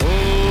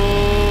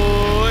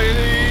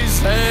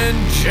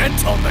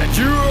Gentlemen,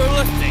 you are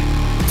listening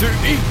to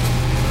Eat,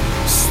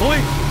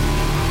 Sleep,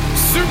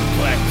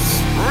 Suplex,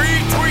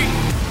 Retweet.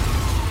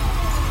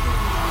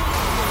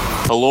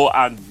 Hello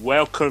and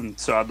welcome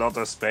to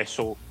another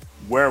special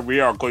where we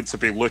are going to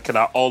be looking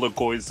at all the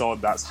goings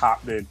on that's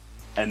happening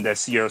in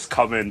this year's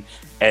coming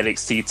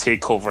NXT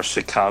TakeOver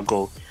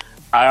Chicago.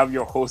 I am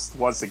your host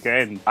once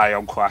again. I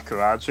am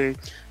Kwakaraji.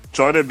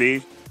 Joining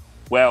me,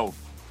 well,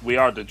 we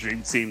are the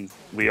Dream Team.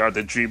 We are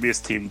the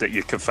dreamiest team that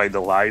you can find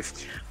alive.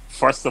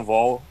 First of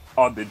all,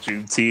 on the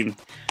Dream Team,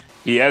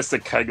 he is the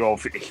king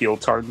of heel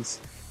turns.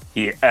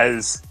 He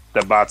is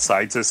the mad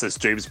scientist. It's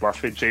James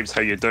Murphy. James, how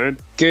you doing?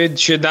 Good.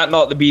 Should that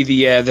not be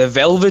the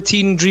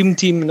Velveteen Dream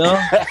Team, no?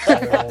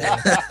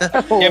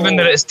 Given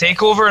that it's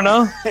TakeOver,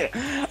 no?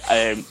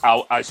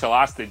 I shall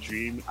ask the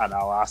Dream, and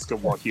I'll ask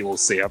him what he will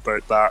say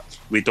about that.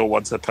 We don't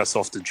want to piss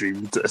off the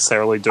Dream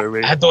necessarily, do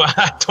we? I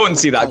don't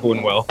see that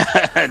going well.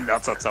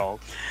 Not at all.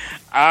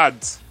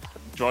 And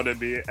joining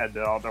me in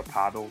the other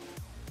panel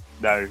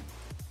now,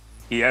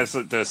 he is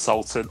the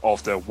sultan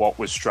of the What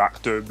Was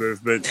Strack Do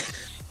movement.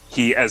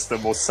 He is the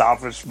most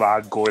savage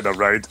man going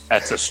around.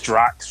 It's a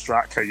Strack.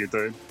 Strack, how you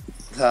doing?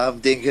 I'm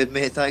doing good,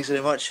 mate. Thanks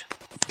very much.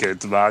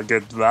 Good man,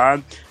 good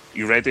man.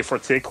 You ready for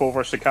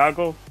TakeOver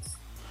Chicago?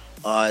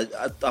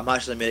 I'm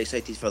actually more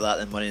excited for that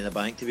than Money in the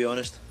Bank, to be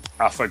honest.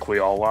 I think we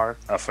all are.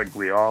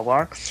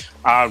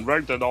 And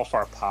rounding off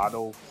our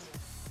panel,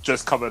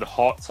 just coming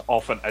hot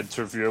off an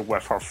interview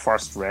with her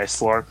first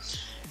wrestler.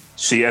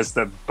 She is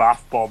the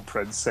Bath Bomb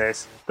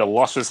Princess, the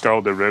luscious girl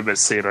in the room.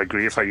 It's Sarah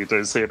Grieve. How you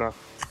doing, Sarah?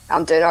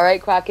 I'm doing all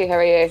right, Quacky. How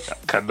are you?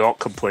 Cannot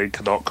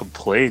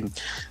complain.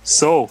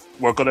 So,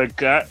 we're going to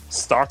get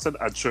started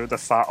and show the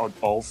fat on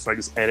all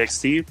things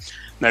NXT.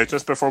 Now,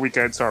 just before we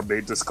get into our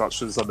main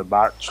discussions on the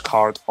match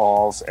card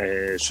of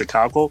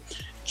Chicago,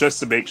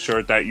 just to make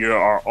sure that you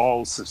are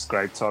all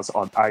subscribed to us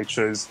on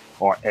iTunes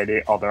or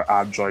any other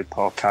Android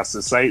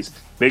podcasting sites,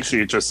 make sure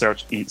you just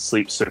search Eat,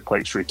 Sleep,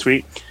 Suplex,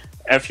 Retweet.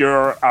 If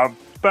you're a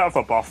bit of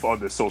a buff on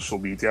the social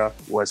media,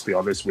 let's be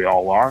honest, we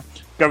all are.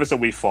 Give us a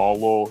wee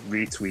follow,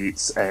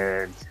 retweets,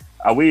 and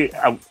a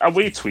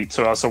wee tweet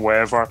to us or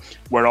whatever.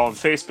 We're on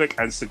Facebook,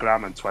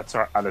 Instagram, and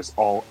Twitter, and it's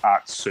all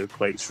at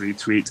Suplex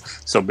Retweet.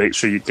 So make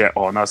sure you get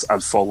on us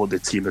and follow the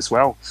team as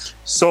well.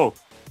 So,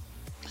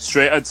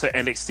 straight into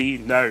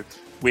NXT now.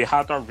 We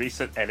had our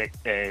recent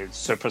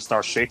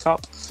Superstar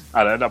shake-up,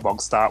 and then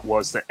amongst that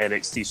was the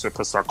NXT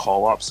Superstar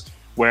call-ups,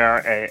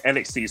 where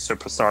NXT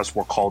Superstars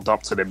were called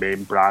up to the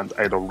main brand,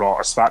 either Raw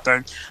or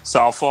SmackDown.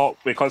 So I thought,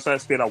 because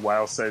it's been a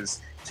while since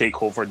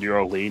TakeOver New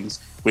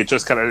Orleans, we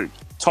just kind of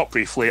talk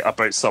briefly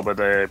about some of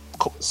the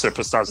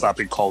superstars that have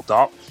been called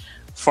up.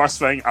 First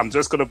thing, I'm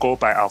just going to go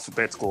by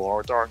alphabetical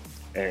order.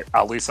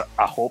 At least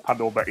I hope I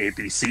know my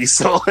ABC,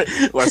 so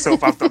let's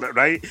hope I've done it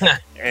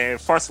right.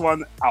 First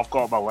one I've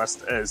got on my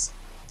list is,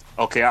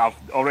 okay, I've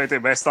already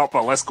messed up,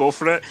 but let's go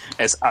for it.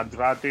 It's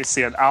Andrade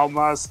Cien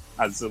Almas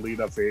and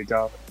Zelina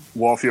Vega.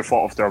 What have you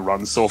thought of their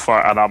run so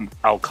far? And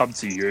I'll come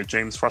to you,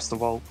 James, first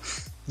of all.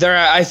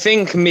 I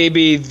think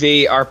maybe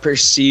they are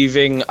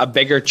perceiving a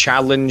bigger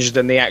challenge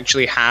than they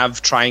actually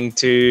have, trying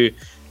to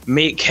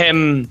make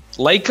him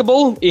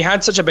likable. He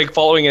had such a big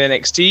following in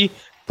NXT,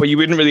 but you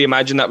wouldn't really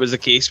imagine that was the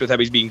case with how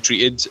he's being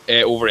treated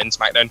over in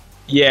SmackDown.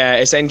 Yeah,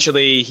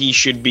 essentially he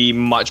should be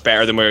much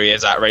better than where he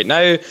is at right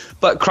now,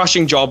 but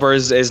crushing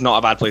jobbers is not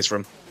a bad place for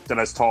him. There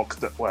is talk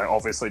that,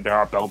 obviously they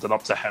are building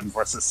up to him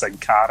versus Sin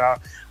Cara.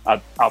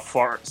 At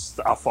first,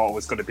 I thought it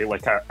was going to be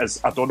like I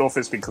don't know if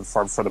it's been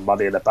confirmed for the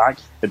Money in the Bank.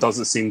 It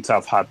doesn't seem to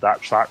have had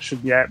that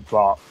traction yet,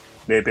 but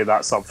maybe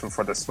that's something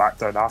for the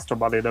SmackDown after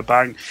Money in the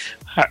Bank.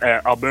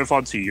 I'll move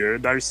on to you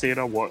now,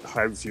 Sarah. How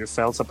have you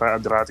felt about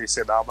Andrade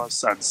Cien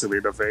Almas and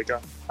Zelina Vega?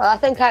 Well, I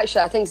think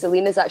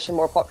Zelina's actually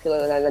more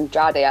popular than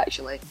Andrade,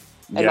 actually,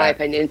 in my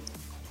opinion.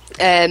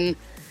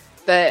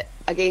 But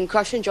again,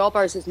 crushing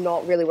jobbers is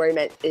not really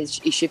where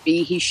he should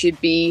be. He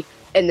should be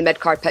in the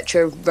mid-card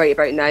picture right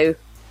about now.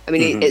 I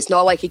mean, it's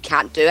not like he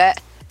can't do it.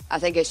 I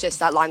think it's just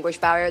that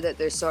language barrier that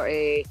they're sort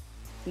of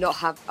not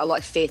have a lot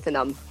of faith in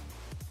him.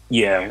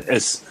 Yeah,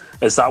 it's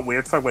that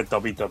weird thing with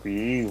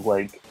WWE.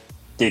 Like,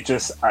 they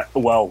just,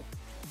 with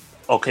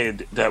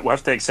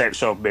the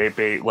exception of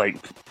maybe, like,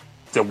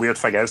 the weird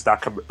thing is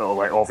that,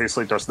 like,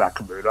 obviously there's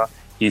Nakamura.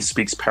 He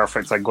speaks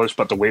perfect English,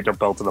 but the way they're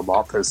building him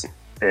up is,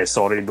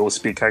 no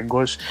speak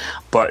English.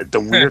 But the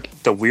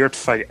weird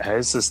thing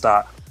is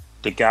that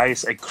the guy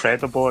is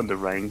incredible in the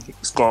ring.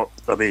 He's got,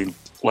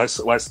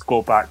 let's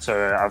go back to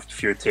a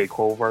few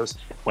takeovers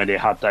when they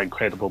had that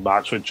incredible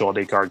match with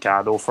Johnny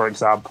Gargano, for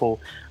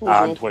example,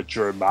 and with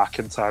Drew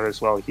McIntyre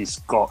as well. He's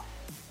got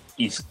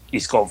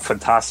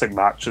fantastic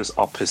matches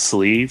up his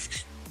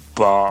sleeve,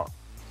 but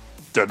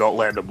they're not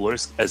letting him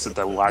loose. Is it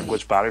the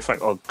language barrier thing?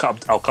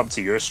 I'll come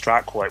to your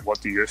Strack. Like,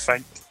 what do you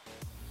think?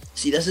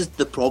 See, this is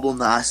the problem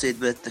that I said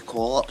with the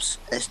call-ups.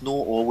 It's not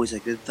always a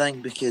good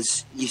thing,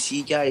 because you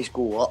see guys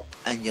go up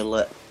and you're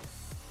like,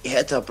 he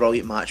had a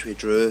brilliant match with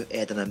Drew, he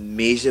had an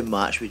amazing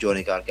match with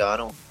Johnny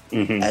Gargano,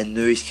 and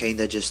now he's kind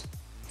of just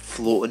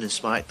floating in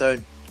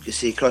SmackDown. You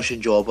see,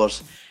 crushing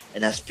jobbers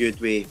in this feud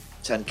with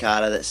Sin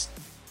Cara that's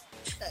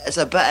it's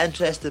a bit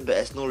interesting, but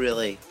it's not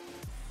really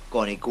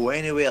going to go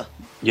anywhere.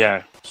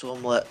 Yeah. So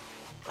I'm like,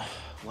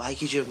 why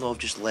could you have not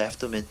just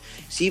left him? And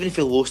see, even if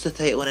he lost the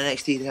title in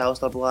NXT to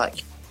Aleister Black,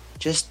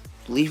 just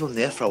leave him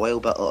there for a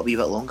while, a wee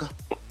bit longer.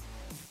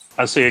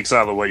 I see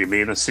exactly what you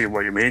mean. I see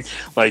what you mean.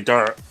 Like,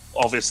 there,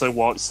 obviously,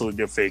 what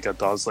Selena Vega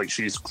does, like,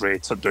 she's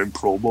great at doing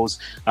promos.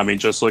 I mean,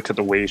 just look at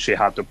the way she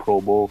had the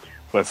promo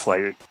with,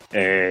 like,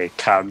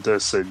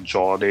 Candice and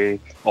Johnny,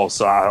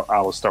 also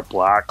Aleister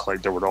Black.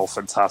 Like, they were all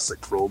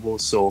fantastic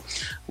promos. So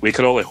we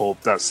can only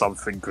hope that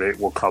something great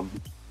will come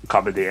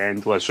in the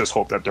end. Let's just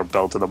hope that they're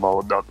building them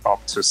all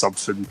up to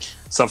something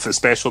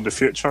special in the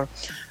future.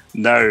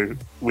 Now,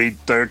 we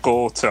do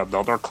go to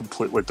another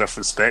completely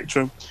different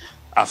spectrum.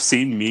 I've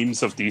seen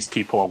memes of these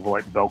people on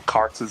like milk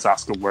cartons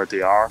asking where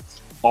they are.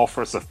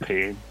 Authors of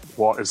Pain,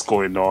 what is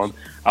going on?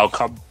 I'll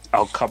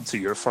come to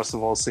you first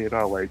of all,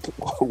 Sarah. Like,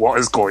 what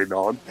is going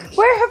on?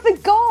 Where have they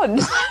gone?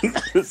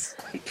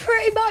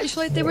 Pretty much,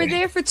 like they were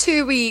there for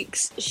 2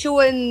 weeks,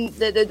 showing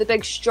the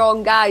big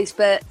strong guys.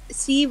 But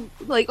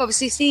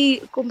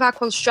obviously, going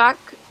back on Strack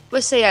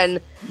was saying,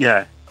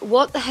 yeah,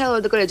 what the hell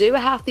are they going to do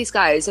with half these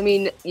guys? I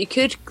mean, you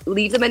could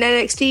leave them in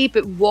NXT,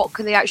 but what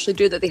can they actually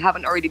do that they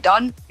haven't already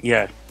done?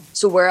 Yeah.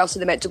 So where else are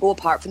they meant to go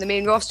apart from the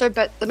main roster?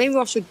 But the main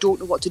roster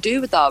don't know what to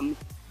do with them.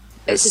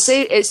 It's the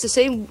same. It's the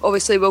same.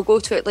 Obviously, we'll go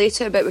to it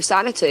later. But with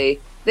Sanity,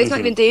 they've not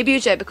even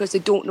debuted yet because they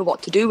don't know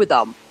what to do with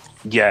them.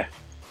 Yeah.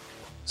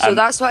 So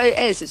that's what it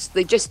is.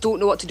 They just don't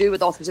know what to do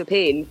with Authors of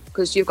Pain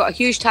because you've got a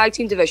huge tag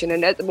team division,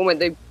 and at the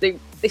moment they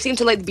seem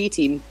to like the B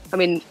team. I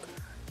mean,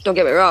 don't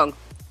get me wrong.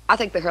 I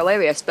think they're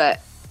hilarious, but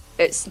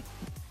it's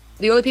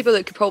the only people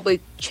that could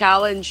probably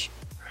challenge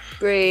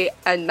Bray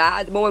and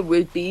Matt at the moment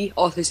would be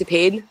Authors of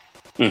Pain.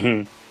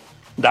 Mm-hmm.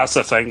 That's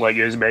the thing. Like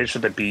you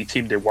mentioned, the B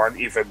team, they weren't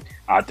even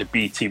at the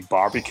B team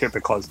barbecue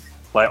because,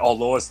 like,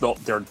 although it's not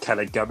their kind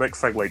of gimmick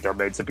thing, like they're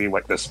meant to be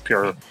like this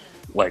pure,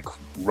 like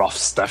rough,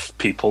 stiff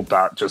people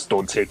that just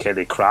don't take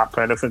any crap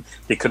or anything.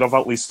 They could have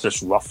at least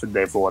just roughened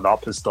everyone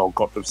up and still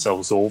got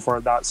themselves over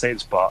in that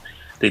sense, but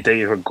they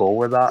didn't even go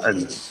with that.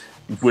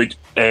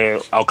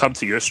 And I'll come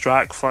to you,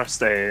 Strack,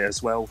 first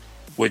as well.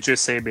 Would you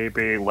say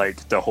maybe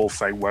like the whole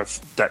thing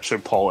with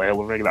ditching Paul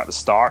Ellering at the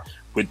start?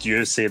 Would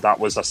you say that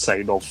was a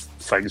sign of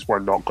things were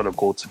not going to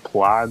go to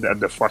plan in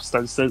the first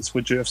instance,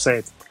 would you have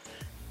said?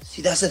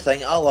 See, that's the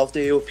thing. I love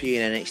the AOP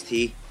in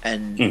NXT.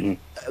 And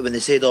when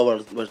they said,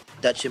 we're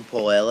ditching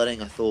Paul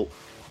Ellering, I thought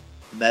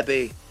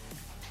maybe...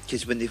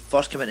 Because when they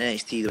first came into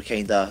NXT, they were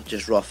kind of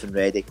just rough and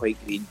ready, quite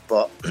green.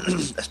 But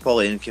as Paul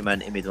Ellering came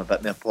in, it made them a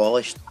bit more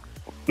polished.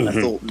 And I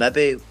thought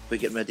maybe we're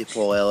getting rid of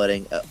Paul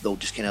Ellering, they'll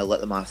just kind of let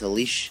them off the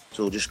leash.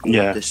 So they'll just go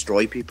and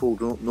destroy people.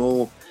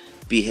 No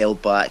be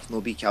held back, no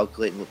be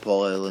calculating what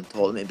Paul Ellering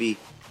taught them to be,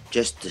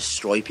 just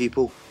destroy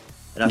people.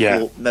 And I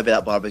thought maybe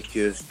that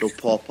barbecue, they'll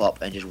pop up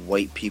and just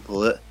wipe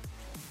people out.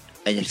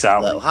 And you're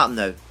like, it'll happen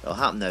now, it'll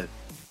happen now,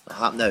 it'll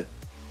happen now,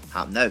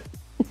 happen now.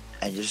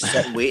 And you're just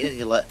sitting waiting and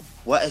you're like,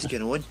 what is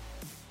going on?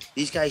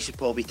 These guys should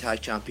probably be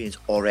tag champions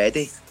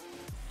already.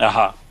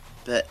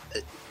 But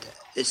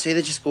say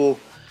they just go,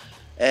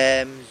 we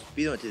don't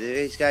know what to do,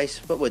 these guys,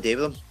 what would they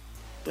do with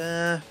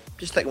them?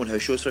 Just stick them on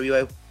house shows for a wee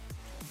while.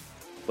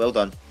 Well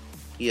done.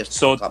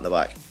 So up the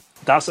back.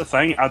 That's the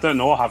thing. I don't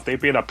know. Have they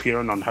been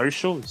appearing on house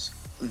shows?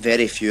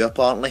 Very few,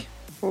 apparently.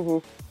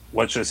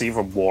 Which is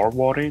even more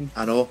worrying.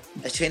 I know.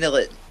 It's kind of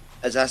like,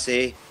 as I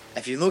say,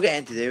 if you've not got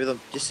anything to do with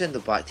them, just send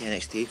them back to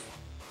NXT.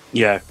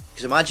 Yeah.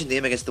 Because imagine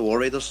them against the War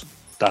Raiders.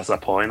 That's the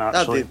point,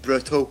 actually. That'd be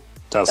brutal.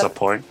 That's the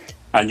point.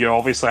 And you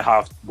obviously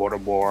have more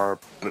and more,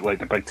 like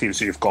the big teams.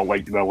 So you've got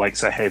like the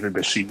likes of Heavy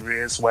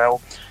Machinery as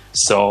well.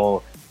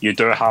 So you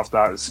do have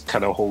that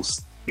kind of whole.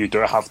 You do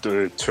have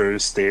the two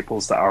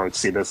staples that are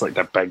seen as like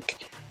the big,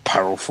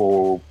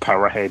 powerful,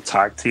 powerhead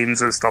tag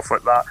teams and stuff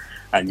like that.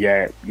 And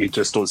yet you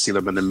just don't see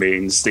them in the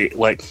main state.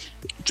 Like,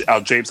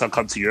 James, I'll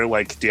come to you.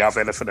 Like, do you have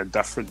anything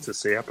indifferent to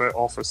say about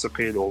Authors of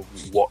Pain, or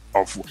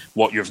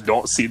what you've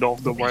not seen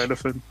of them or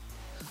anything?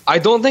 I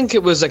don't think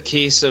it was a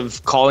case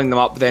of calling them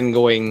up then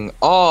going,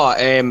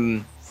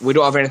 we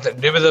don't have anything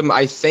to do with them.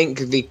 I think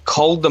they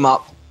called them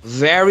up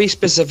very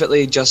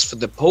specifically just for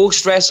the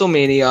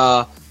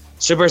post-WrestleMania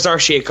Superstar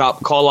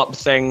Shake-Up, call-up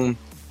thing,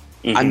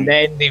 and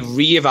then they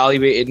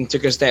re-evaluated and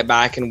took a step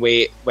back and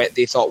they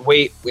thought,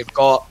 we've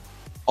got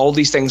all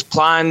these things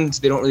planned,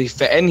 they don't really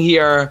fit in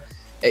here,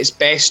 it's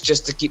best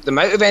just to keep them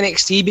out of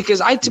NXT, because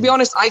to be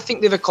honest, I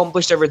think they've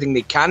accomplished everything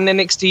they can in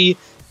NXT.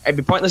 It'd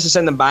be pointless to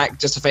send them back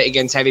just to fight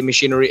against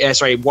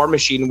War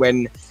Machine,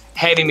 when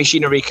Heavy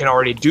Machinery can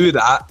already do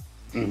that.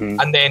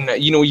 And then,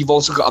 you've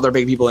also got other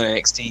big people in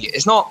NXT.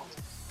 It's not,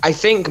 I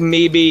think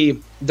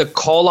maybe the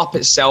call-up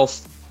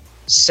itself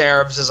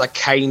serves as a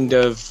kind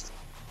of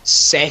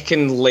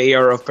second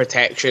layer of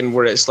protection,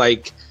 where it's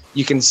like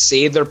you can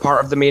say they're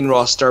part of the main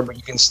roster, but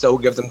you can still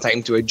give them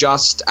time to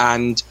adjust,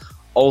 and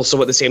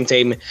also at the same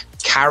time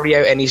carry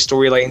out any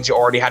storylines you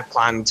already had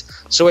planned.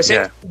 So it's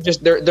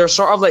just they're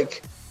sort of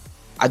like,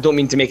 I don't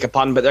mean to make a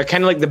pun, but they're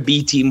kind of like the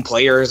B team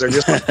players. They're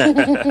just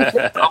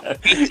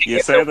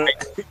you said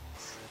it.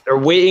 They're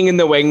waiting in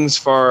the wings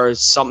for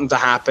something to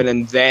happen,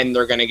 and then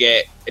they're going to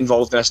get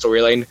involved in a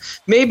storyline.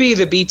 Maybe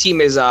the B team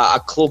is a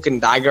cloak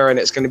and dagger, and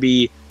it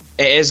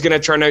is going to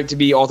turn out to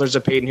be Authors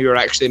of Pain who are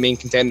actually main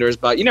contenders,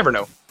 but you never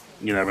know.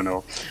 You never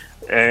know.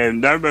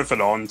 Now moving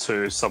on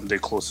to somebody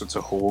closer to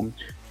home,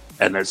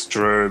 and it's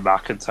Drew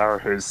McIntyre,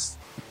 who's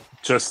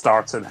just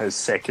starting his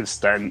second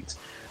stint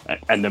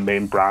in the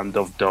main brand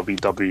of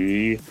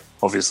WWE.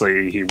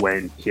 Obviously,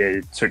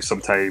 he took some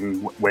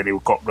time when he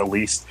got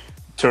released,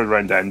 turned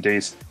around the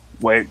Indies,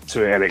 went to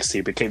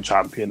NXT, became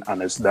champion,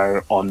 and is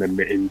now on the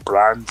main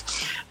brand.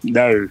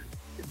 Now,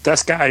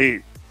 this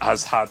guy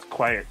has had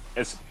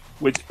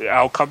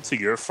I'll come to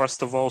you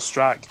first of all,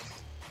 Strack.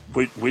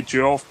 Would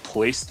you have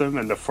placed him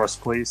in the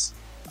first place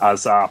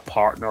as a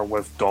partner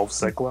with Dolph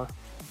Ziggler?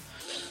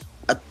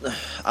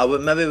 I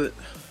would maybe.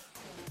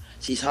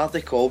 He's hard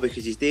to call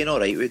because he's doing all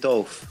right with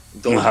Dolph.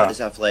 Dolph is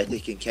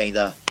athletic and kind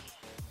of.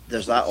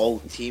 There's that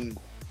alt team.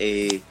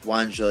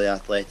 One's really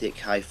athletic,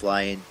 high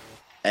flying,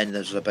 and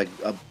there's an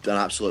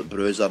absolute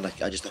bruiser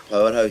and just a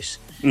powerhouse.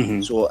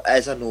 Mm-hmm. So it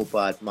is a no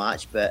bad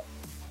match, but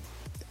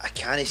I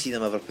can't see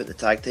them ever put the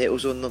tag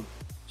titles on them.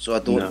 So I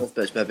don't know if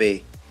it's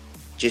maybe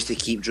just to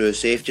keep Drew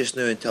safe just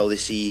now until they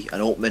see an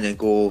opening and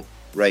go,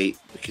 right,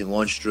 we can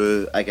launch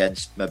Drew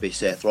against maybe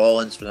Seth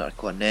Rollins for another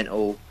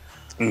Continental,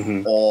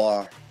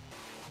 or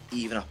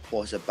even a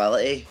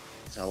possibility,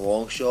 it's a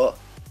long shot,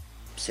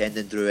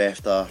 sending Drew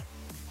after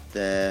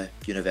the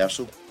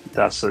Universal.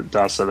 That's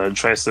an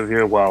interesting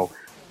view. Well,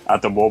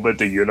 at the moment,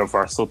 the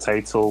Universal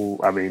title,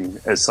 I mean,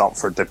 it's up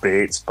for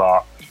debates,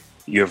 but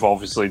you've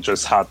obviously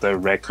just had the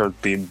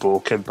record being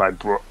broken by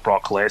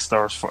Brock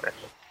Lesnar.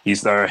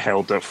 He's now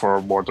held it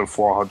for more than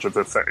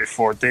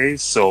 434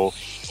 days. So,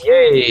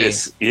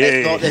 It's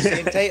not the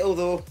same title,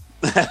 though.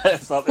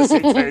 It's not the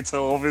same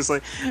title,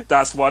 obviously.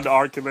 That's one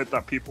argument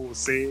that people will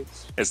say.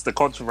 It's the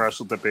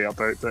controversial debate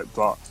about it,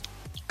 but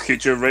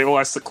could you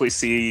realistically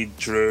see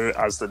Drew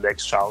as the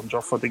next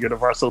challenger for the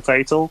Universal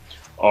title?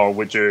 Or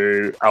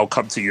I'll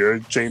come to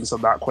you, James,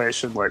 on that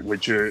question. Like,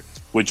 would you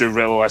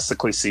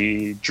realistically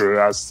see Drew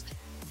as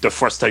the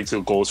first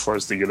title goes for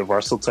is the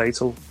Universal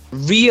title?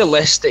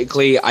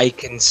 Realistically, I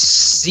can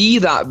see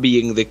that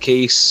being the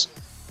case.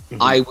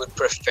 I would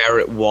prefer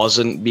it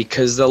wasn't,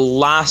 because the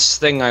last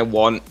thing I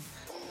want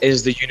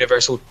is the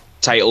Universal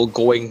title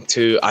going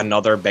to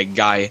another big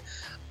guy.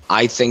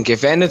 I think,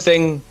 if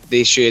anything,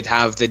 they should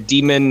have the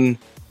Demon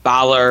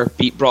Balor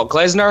beat Brock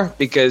Lesnar,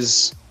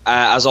 because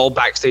as all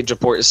backstage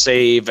reports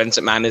say, Vince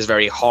McMahon is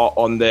very hot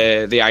on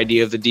the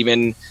idea of the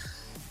Demon.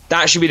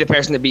 That should be the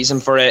person that beats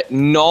him for it,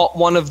 not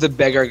one of the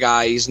bigger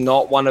guys,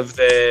 not one of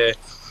the...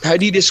 How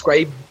do you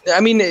describe... I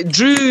mean,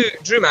 Drew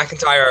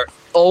McIntyre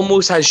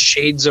almost has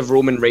shades of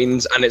Roman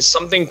Reigns, and it's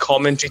something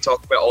commentary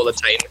talk about all the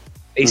time.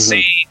 They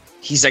say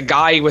he's a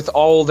guy with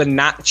all the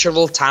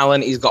natural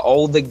talent, he's got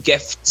all the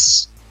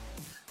gifts,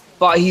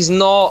 but he's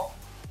not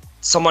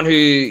someone who,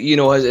 you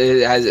know,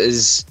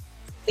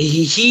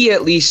 he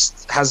at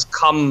least has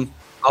come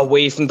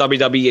away from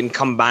WWE and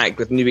come back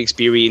with new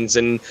experience,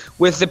 and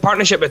with the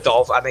partnership with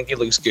Dolph, I think he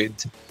looks good.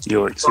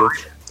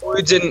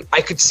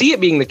 I could see it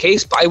being the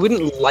case, but I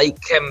wouldn't like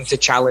him to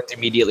challenge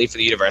immediately for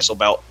the Universal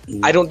belt.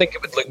 I don't think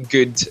it would look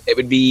good. It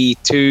would be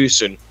too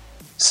soon.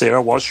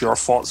 Sarah, what's your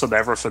thoughts on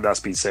everything that's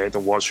been said,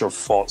 and what's your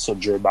thoughts on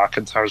Drew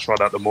McIntyre's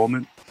run at the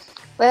moment?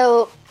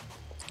 Well,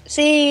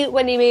 see,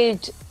 when he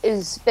made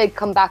his big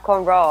comeback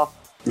on Raw,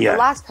 the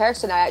last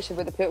person I actually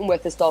would have put him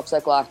with is Dolph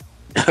Ziggler.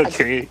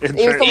 Okay,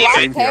 he was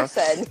the last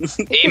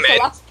person. He was the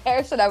last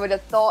person I would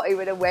have thought he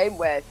would have went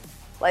with.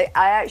 Like,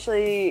 I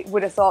actually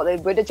would have thought they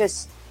would have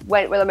just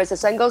went with him as a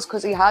singles,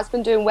 because he has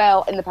been doing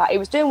well in the past. He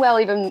was doing well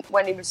even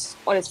when he was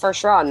on his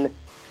first run.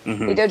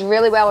 He did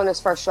really well on his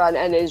first run,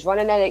 and his run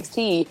in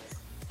NXT,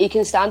 he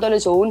can stand on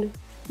his own.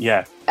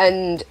 Yeah.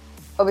 And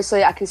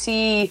obviously, I can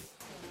see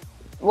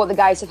what the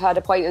guys have had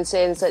a point in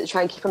saying, is that to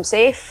try and keep him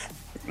safe,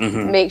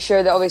 make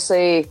sure that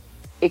obviously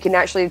he can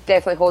actually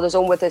definitely hold his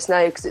own with this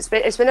now, because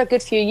it's been a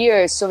good few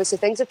years, so obviously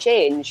things have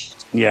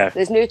changed. Yeah.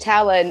 There's new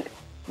talent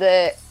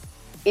that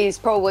he's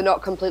probably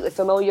not completely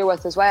familiar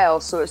with as well,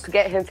 so it's to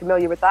get him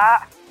familiar with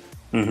that.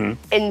 In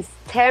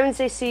terms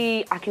of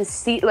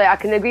I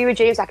can agree with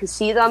James, I can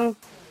see them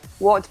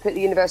want to put the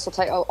Universal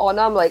title on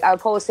him. Like, I would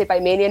probably say by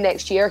Mania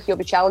next year he'll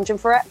be challenging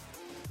for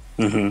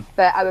it.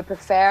 But I would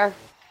prefer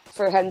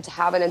for him to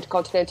have an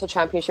Intercontinental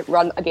Championship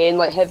run again,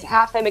 like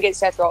have him against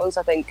Seth Rollins.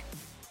 I think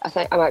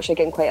I'm actually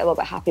getting quite a little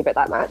bit happy about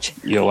that match.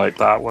 You like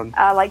that one?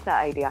 I like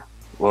that idea.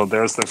 Well,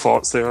 there's the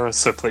thoughts there.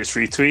 So please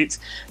retweet.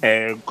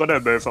 Going to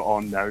move it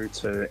on now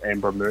to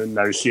Ember Moon.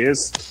 Now, she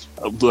is,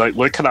 like,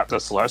 looking at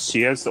this list,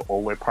 she is the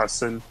only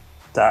person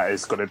that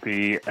is going to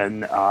be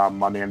in a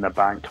Money in the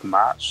Bank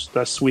match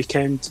this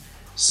weekend.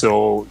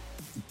 So,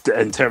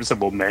 in terms of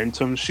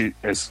momentum, she's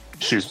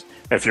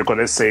if you're going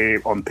to say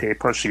on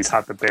paper, she's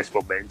had the best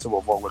momentum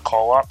of all the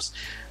call-ups.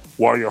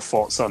 What are your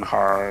thoughts on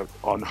her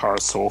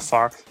so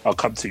far? I'll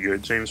come to you,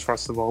 James,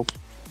 first of all.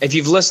 If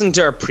you've listened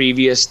to our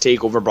previous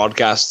TakeOver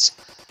broadcasts,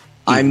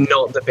 I'm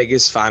not the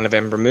biggest fan of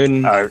Ember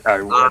Moon. I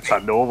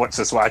know, which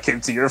is why I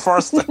came to you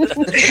first. I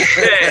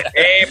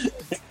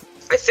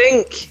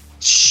think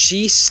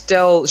she's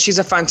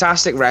a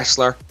fantastic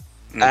wrestler.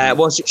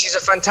 She's a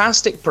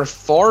fantastic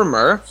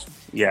performer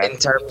in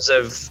terms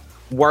of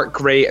work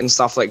rate and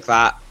stuff like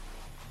that.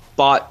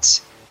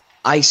 But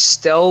I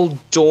still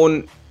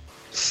don't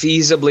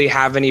feasibly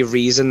have any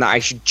reason that I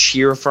should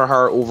cheer for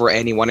her over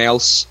anyone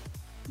else.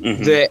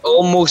 It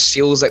almost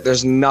feels like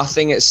there's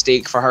nothing at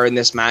stake for her in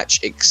this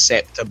match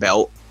except a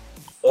belt,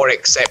 or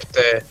except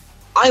the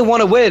I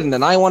want to win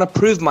and I want to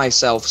prove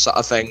myself sort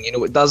of thing. You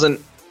know,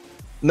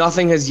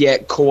 nothing has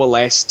yet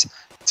coalesced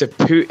to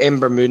put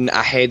Ember Moon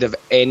ahead of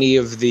any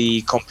of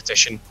the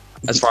competition,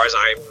 as far as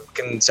I'm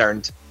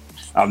concerned.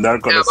 I'm never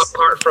going to.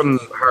 Apart from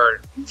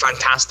her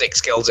fantastic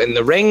skills in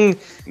the ring,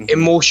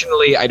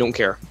 emotionally, I don't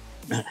care.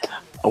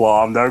 Well,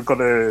 I'll never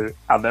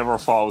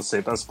thought I would say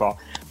this, but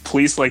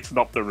please lighten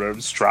up the room,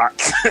 Strack.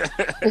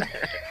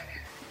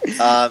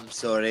 I'm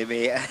sorry,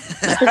 mate.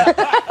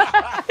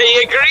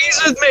 He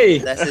agrees with me.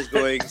 This is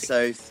going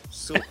south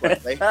so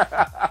quickly.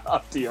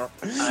 Oh dear.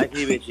 I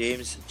agree with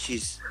James.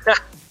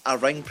 Her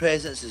ring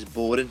presence is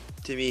boring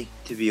to me,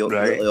 to be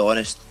completely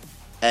honest.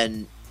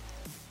 And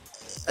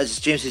as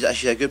James says,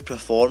 she's a good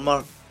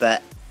performer,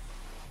 but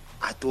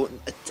I don't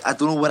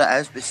know what it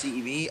is. But see,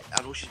 to me,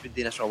 I know she's been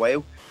doing this for a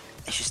while,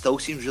 and she still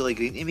seems really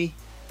green to me.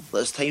 Like,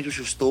 there's times where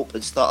she'll stop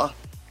and stutter,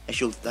 and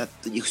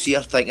you'll see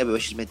her thinking about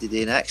what she's meant to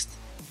do next.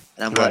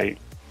 And I'm like,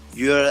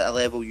 you're at a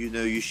level you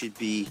know you should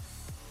be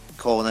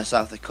calling this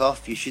off the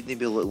cuff. You shouldn't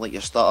be looking like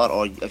you're stutter,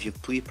 or if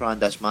you've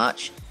pre-planned this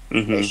match,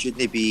 it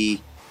shouldn't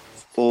be,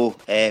 what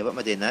am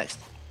I doing next?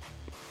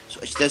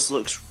 So she just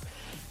looks,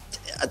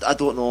 I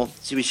don't know.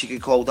 See, when she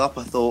get called up,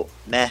 I thought,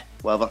 meh,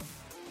 whatever.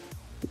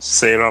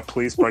 Sarah,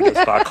 please bring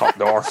us back up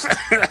north.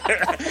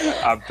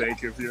 I'm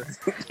begging you.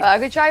 I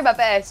could try my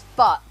best,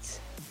 but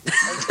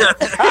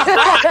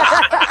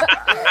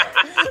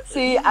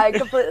see, I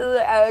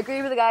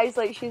agree with the guys.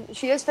 Like,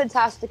 she is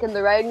fantastic in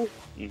the ring,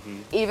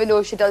 even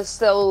though she does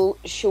still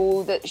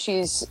show that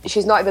she's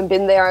not even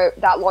been there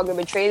that long and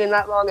been training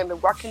that long and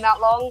been working that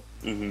long.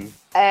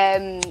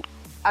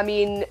 I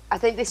mean, I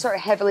think they sort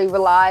of heavily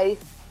rely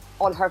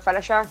on her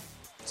finisher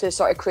to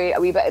sort of create a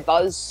wee bit of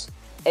buzz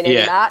in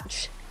any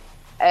match,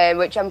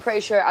 which I'm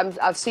pretty sure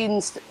I've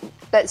seen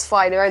bits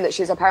flying around that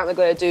she's apparently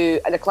going to do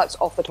an eclipse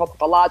off the top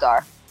of a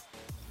ladder.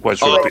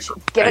 Which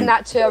giving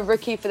that to a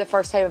rookie for the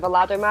first time of a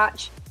ladder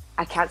match,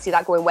 I can't see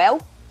that going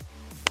well.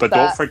 But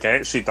don't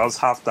forget, she does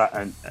have that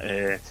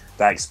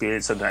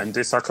experience in the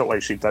indie circuit.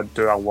 Like, she did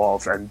do a lot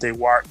of indie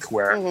work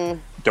where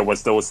there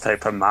was those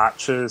type of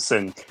matches,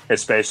 and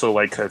especially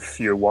like if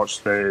you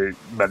watch the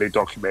mini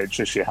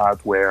documentary she had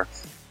where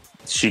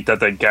she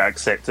didn't get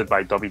accepted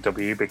by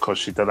WWE because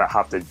she didn't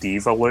have the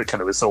diva look,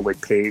 and it was only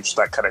Paige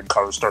that kind of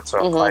encouraged her to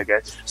apply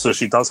again. So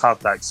she does have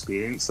that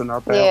experience in her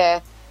belt.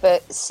 Yeah,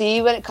 but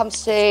see, when it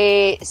comes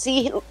to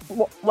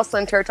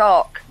listening to her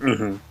talk,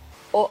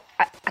 oh,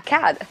 I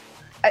can't.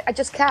 I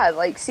just can't.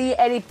 Like, see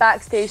any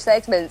backstage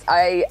segments.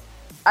 I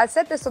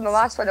said this on the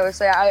last one. I was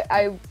saying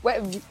I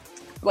went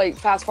like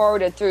fast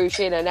forwarded through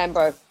Shayna and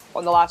Ember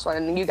on the last one,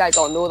 and you guys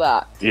all know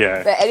that.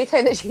 Yeah. But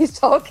anytime that she's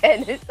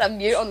talking, it's a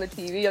mute on the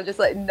TV. I'm just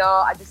like, no,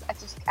 I just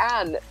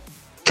can't.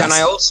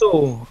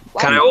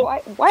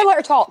 Why let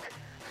her talk?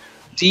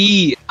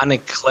 See an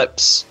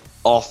eclipse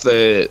off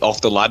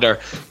the ladder.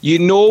 You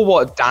know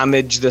what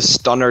damage the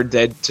stunner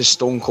did to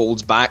Stone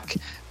Cold's back,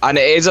 and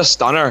it is a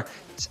stunner,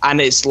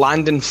 and it's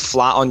landing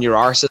flat on your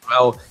arse as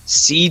well.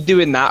 See,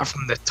 doing that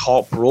from the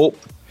top rope,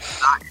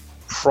 that's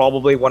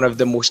probably one of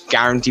the most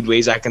guaranteed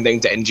ways I can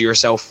think to injure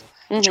yourself.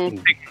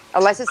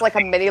 Unless it's like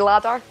a mini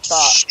ladder. But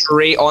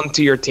straight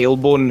onto your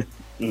tailbone.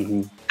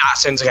 That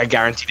sounds like a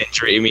guaranteed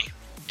injury to me.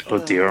 Oh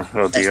dear.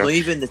 It's not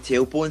even the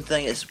tailbone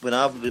thing. It's when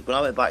I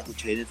went back to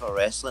training for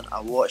wrestling,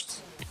 I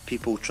watched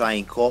people try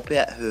and copy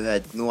it who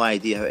had no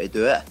idea how to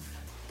do it,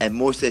 and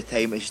most of the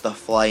time it's just a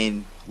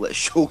flying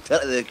shoulder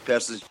to the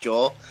person's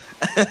jaw.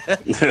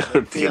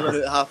 Tailing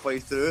it halfway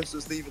through, so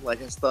it's not even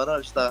like a stunner,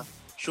 it's just a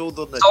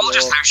shoulder in the jaw. It's all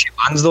just how she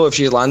lands though. If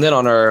she's landing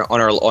on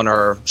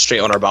her straight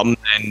on her bum,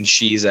 and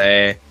she's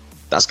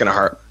that's gonna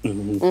hurt.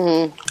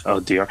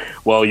 Oh dear.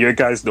 Well, you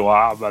guys know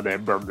I'm an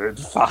Ember Moon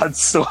fan,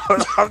 so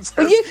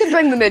you can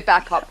bring the mood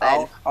back up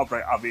then.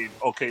 I mean,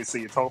 okay, so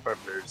you talk about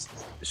moves.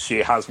 She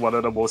has one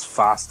of the most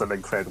fast and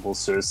incredible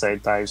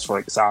suicide dives, for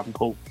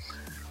example.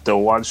 The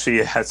one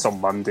she hits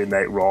on Monday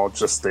Night Raw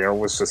just there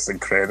was just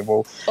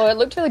incredible. Oh, it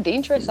looked really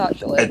dangerous,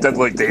 actually. It did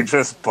look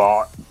dangerous,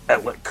 but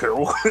it looked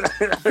cool.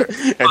 It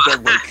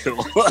did look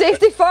cool.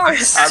 Safety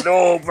first. I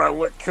know, but it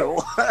looked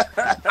cool.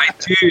 I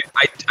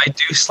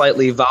do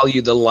slightly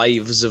value the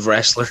lives of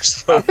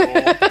wrestlers. I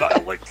know, but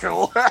it looked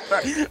cool.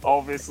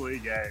 Obviously,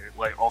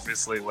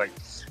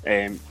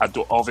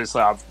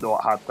 I've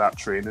not had that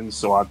training,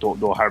 so I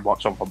don't know how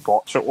much of a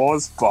botch it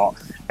was, but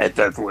it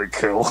did look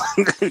cool.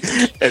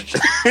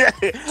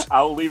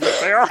 I'll leave it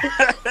there.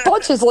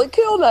 Botches look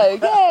cool now,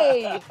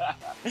 yay!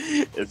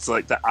 It's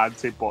like the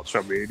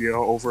anti-botchamania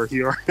over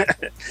here.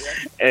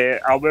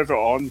 I'll move it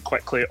on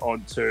quickly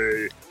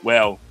onto,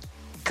 well,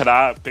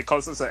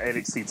 because it's an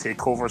NXT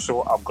TakeOver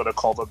show, I'm going to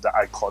call them the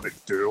Iconic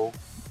Duo.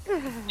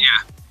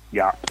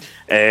 Yeah.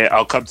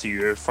 I'll come to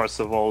you first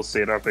of all,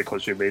 Sarah,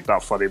 because you made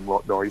that funny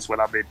noise when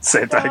I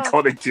said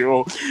Iconic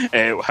Duo.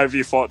 How have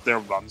you thought their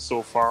run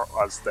so far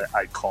as the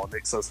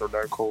Iconics, as they're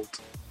now called?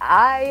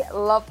 I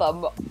love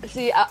them.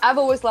 See, I've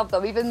always loved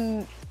them,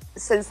 even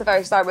since the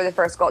very start when they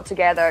first got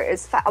together.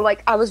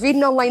 Like, I was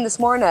reading online this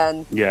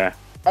morning. Yeah.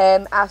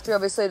 After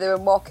obviously they were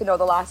mocking all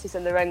the lassies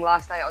in the ring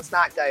last night on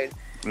SmackDown,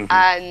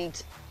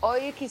 and all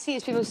you can see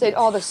is people saying,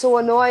 "Oh, they're so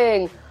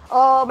annoying.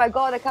 Oh my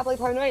god, I can't believe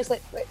how annoying." It's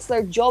like, it's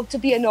their job to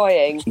be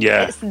annoying.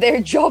 Yeah. It's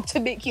their job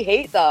to make you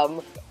hate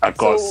them. I've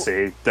got to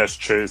say, this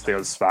Tuesday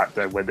on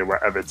SmackDown when they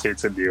were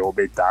imitating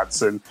Naomi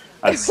dancing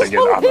and singing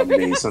 "I'm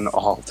Amazing."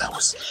 Oh, that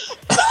was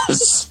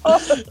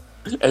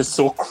it's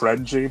so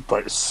cringy,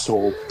 but it's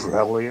so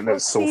brilliant.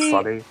 It's so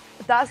funny.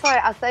 That's why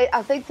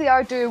I think they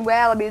are doing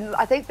well. I mean,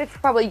 I think they've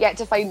probably yet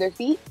to find their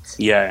feet.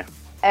 Yeah.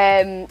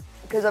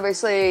 Because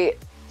obviously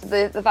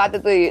the fact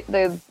that they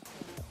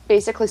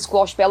basically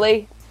squashed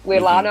Billy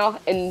with Lana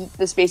in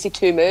this basic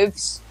 2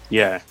 moves.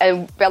 Yeah.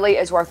 And Billy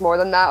is worth more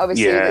than that.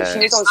 Obviously, Yeah.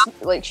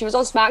 she was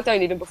on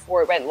SmackDown even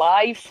before it went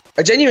live.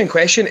 A genuine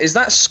question, is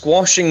that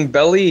squashing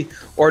Billy,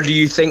 or do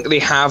you think they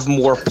have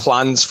more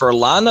plans for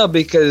Lana?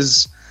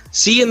 Because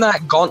seeing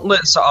that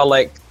gauntlet sort of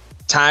like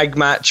tag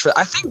match,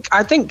 I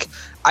think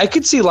I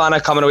could see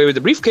Lana coming away with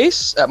the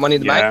briefcase at Money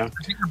in the Bank.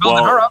 I think they're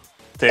building her up.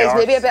 It's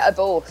maybe a bit of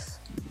both.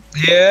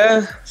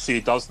 Yeah.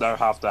 She does now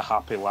have the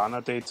Happy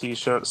Lana Day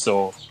t-shirt,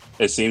 so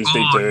it seems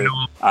they do.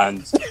 No.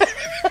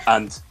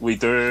 And we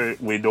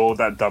know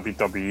that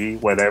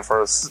WWE,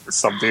 whenever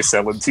somebody's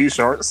selling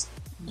t-shirts,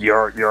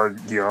 you're going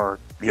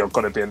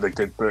to be in the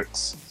good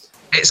books.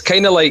 It's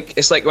kind of like,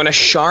 it's like when a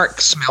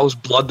shark smells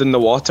blood in the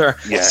water.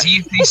 Yeah. See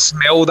if they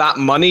smell that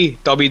money,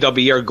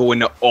 WWE are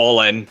going all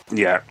in.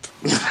 Yeah.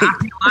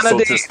 So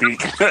to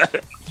speak.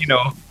 You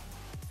know.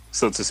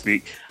 So to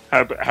speak.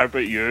 How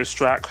about you,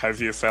 Strack? How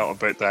have you felt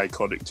about the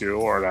Iconic Duo,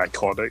 or the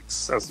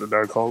Iconics, as they're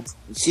now called?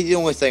 See, the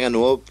only thing I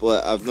know,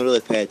 but I've not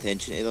really paid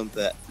attention to them,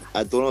 but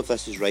I don't know if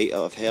this is right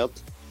or I've heard.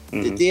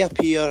 Did they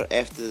appear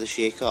after the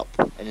shake-up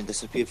and then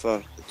disappear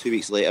for 2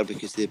 weeks later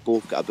because they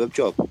both got a boob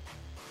job?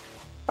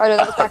 Oh no,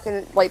 that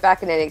was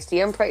back in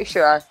NXT, I'm pretty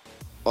sure.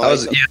 Oh, that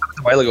was a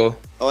while ago.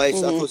 Oh, I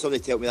thought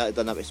somebody told me that I'd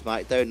done that with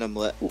SmackDown, and I'm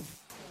like...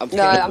 I'm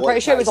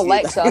pretty sure it was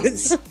Alexa.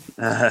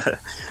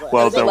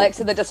 Well, it was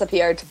Alexa that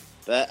disappeared.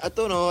 But I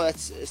don't know,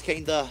 it's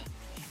kind of...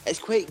 It's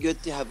quite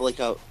good to have like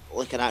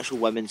an actual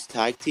women's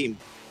tag team.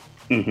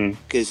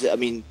 Because, I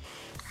mean,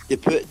 they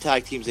put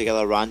tag teams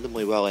together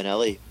randomly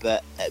willy-nilly,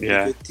 but it'd be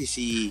good to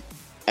see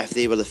if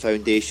they were the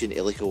foundation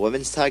to like a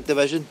women's tag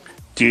division.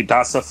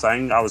 That's the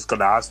thing I was going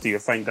to ask. Do you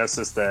think this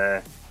is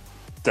the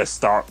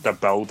start, the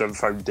building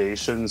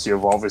foundations?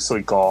 You've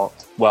obviously got,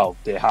 well,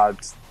 they had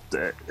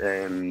the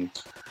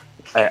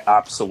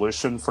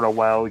Absolution for a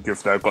while.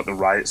 You've now got the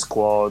Riot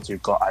Squad.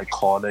 You've got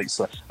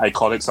Iconics.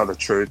 Iconics are the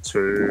true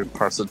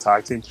 2-person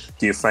tag team.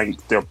 Do you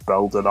think they're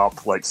building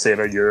up? Like,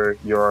 Sarah, you're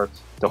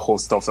the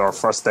host of our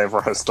first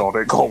ever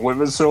historic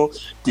all-women's show.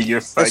 Do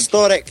you think...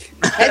 Historic!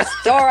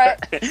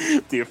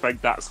 Do you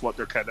think that's what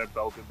they're kind of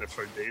building the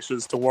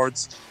foundations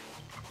towards?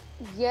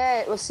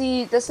 Yeah, well,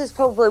 see, this is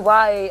probably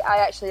why I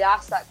actually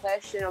asked that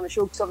question on the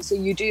show, because obviously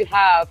you do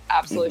have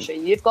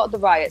Absolution, you've got the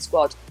Riot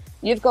Squad,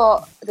 you've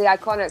got the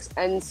Iconics,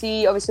 and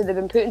see, obviously they've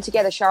been putting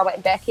together Charlotte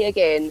and Becky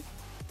again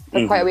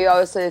for quite a while.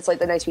 Obviously, it's like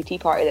the nice wee tea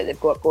party that they've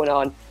got going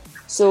on.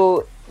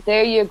 So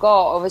there you go,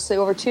 obviously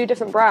over 2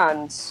 different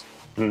brands,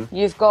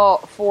 you've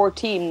got 4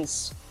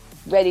 teams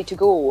ready to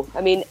go. I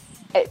mean,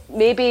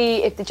 maybe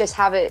if they just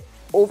have it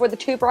over the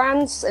 2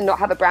 brands and not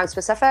have it brand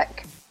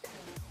specific,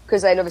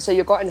 because then obviously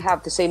you're going to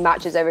have the same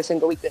matches every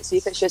single week. But see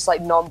if it's just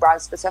like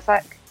non-brand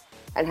specific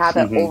and have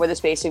it over the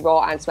space of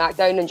Raw and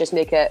SmackDown and just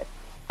make it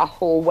a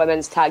whole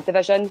women's tag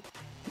division.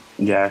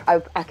 Yeah.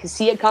 I can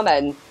see it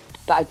coming,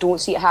 but I don't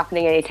see it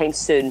happening anytime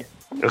soon.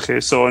 Okay,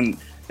 so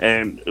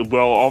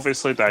well,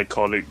 obviously the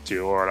Iconic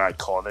Duo or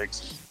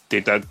Iconics,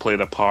 they did play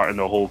the part in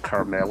the whole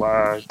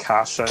Carmella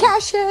cash-in.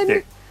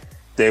 Cash-in!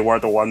 They were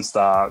the ones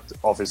that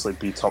obviously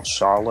beat up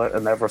Charlotte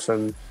and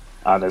everything.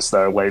 And it's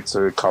now led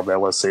to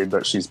Carmella saying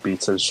that she's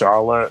beaten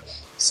Charlotte.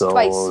 So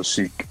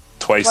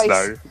twice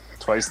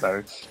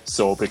now.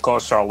 So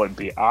because Charlotte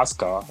beat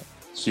Asuka,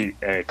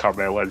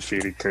 Carmella and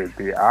Shayna could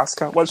beat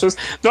Asuka, which is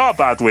not a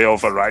bad way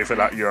of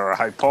arriving at your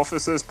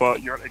hypothesis,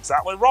 but you're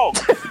exactly wrong.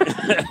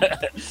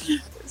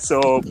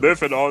 So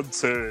moving on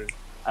to,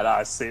 and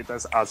I say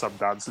this as I'm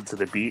dancing to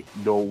the beat,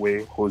 No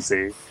Way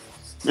Jose.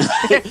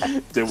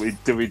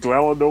 do we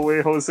dwell on No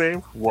Way Jose?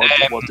 What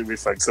do we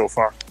think so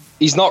far?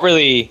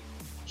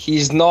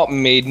 He's not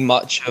made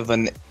much of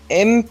an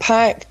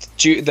impact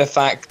due to the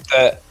fact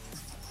that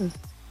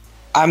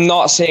I'm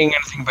not saying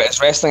anything about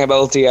his wrestling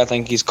ability. I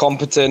think he's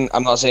competent.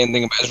 I'm not saying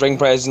anything about his ring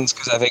presence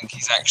because I think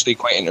he's actually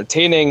quite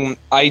entertaining.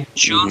 I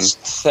just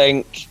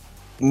think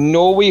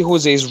No Way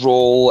Jose's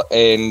role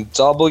in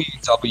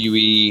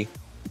WWE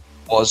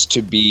was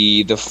to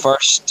be the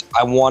first,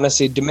 I want to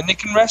say,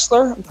 Dominican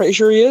wrestler. I'm pretty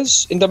sure he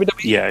is in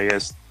WWE. Yeah, he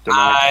is.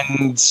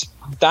 And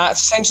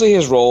that's essentially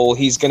his role.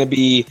 He's going to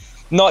be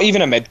not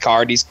even a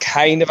mid-card. He's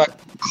kind of a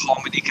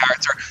comedy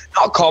character.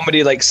 Not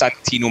comedy like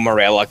Santino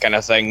Marella kind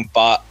of thing,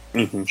 but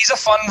he's a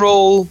fun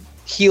role.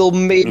 He'll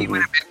maybe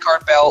win a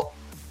mid-card belt.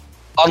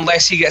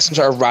 Unless he gets some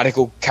sort of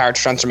radical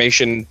character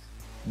transformation,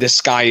 the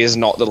sky is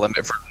not the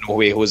limit for No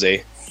Way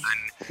Jose.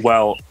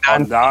 Well,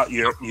 on that,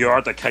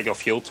 you're the king of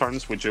heel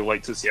turns. Would you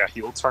like to see a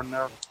heel turn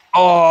there?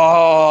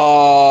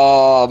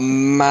 Oh,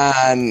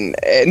 man.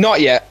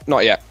 Not yet.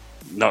 Not yet.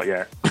 No,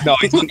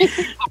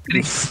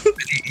 he's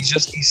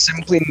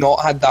simply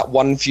not had that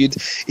one feud.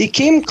 He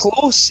came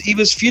close. He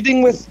was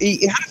feuding with,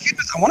 he had a feud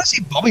with, I want to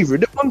say Bobby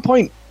Roode at one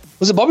point.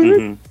 Was it Bobby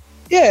Roode?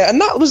 Yeah,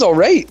 and that was all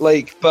right.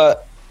 Like,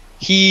 but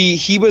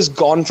he was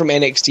gone from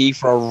NXT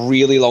for a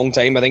really long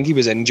time. I think he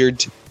was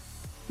injured.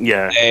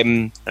 Yeah.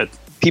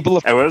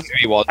 People have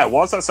it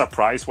was a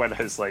surprise when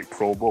his like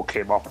promo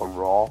came up on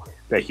Raw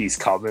that he's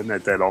coming,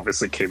 and then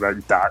obviously came out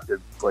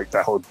and like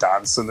the whole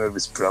dancing. It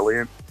was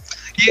brilliant.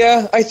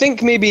 Yeah, I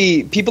think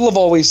maybe people have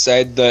always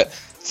said that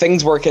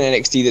things work in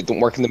NXT that don't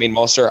work in the main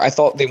roster. I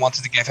thought they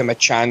wanted to give him a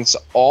chance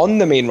on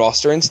the main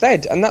roster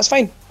instead, and that's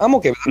fine. I'm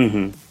okay with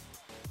that.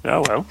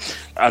 Oh well.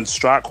 And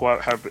Strack,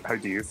 how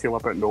do you feel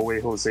about No Way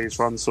Jose's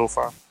run so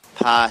far?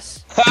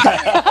 Pass.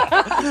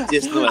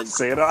 He's just not.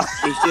 Say that.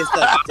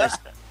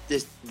 He's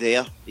just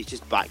there. He's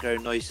just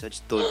background noise. I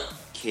just don't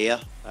care.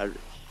 I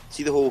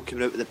see the whole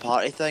coming out with the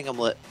party thing. I'm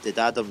like, did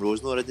Adam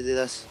Rose know already do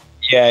this?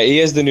 Yeah, he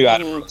is the new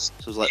Adam Rose.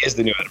 So I was like, he is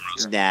the new Adam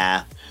Rose.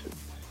 Nah.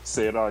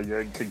 Sarah, you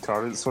in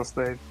concurrence with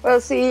them?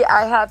 Well, see,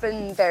 I have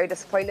been very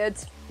disappointed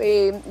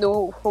with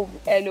No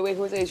Way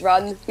Jose's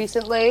run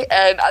recently.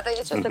 I think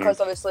it's just because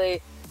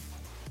obviously,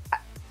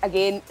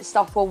 again,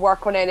 stuff will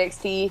work on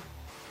NXT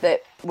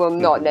that will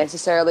not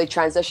necessarily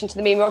transition to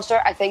the main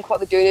roster. I think what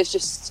they're doing is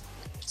just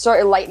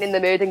sort of lightening the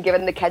mood and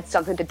giving the kids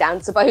something to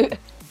dance about.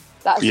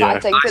 That's what I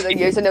think that they're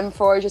using him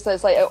for. Just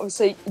it's like,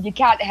 obviously, you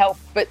can't help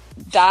but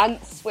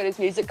dance when his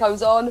music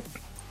comes on.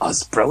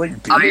 That's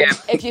brilliant.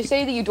 If you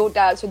say that you don't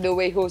dance when No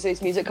Way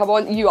Jose's music come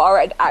on, you are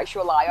an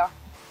actual liar.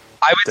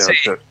 I would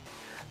say,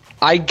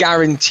 I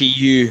guarantee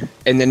you,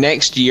 in the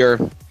next year,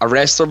 a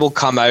wrestler will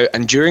come out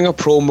and during a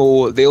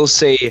promo, they'll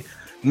say,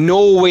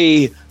 No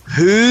Way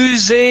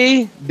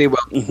Jose. They will.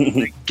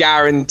 I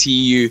guarantee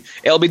you.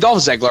 It'll be Dolph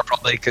Ziggler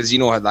probably, because you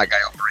know how that guy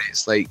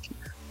operates. Like,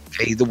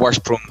 okay, the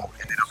worst promo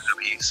in the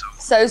WWE. So.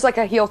 Sounds like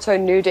a heel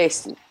turn New Day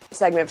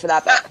segment for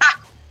that bit.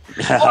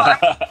 Well,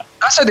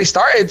 that's how they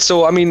started.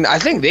 So I mean, I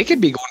think they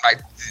could be going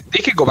back. They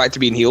could go back to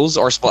being heels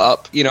or split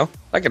up. You know,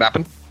 that could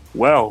happen.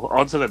 Well,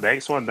 on to the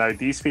next one now.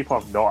 These people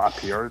have not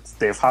appeared.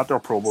 They've had their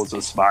promos on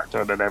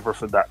SmackDown and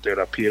everything that they're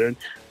appearing,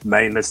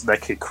 minus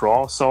Nikki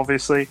Cross,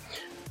 obviously.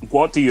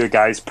 What do you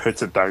guys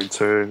put it down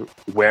to?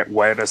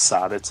 Where is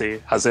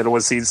Sanity? Has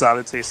anyone seen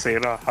Sanity,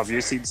 Sarah? Have you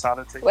seen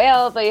Sanity?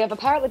 Well, they have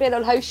apparently been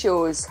on house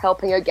shows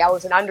helping out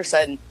Gallows and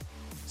Anderson.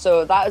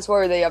 So that is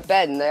where they have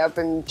been. They have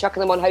been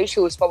chucking them on house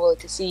shows probably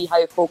to see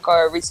how folk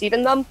are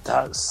receiving them.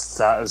 That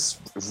is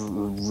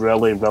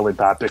really, really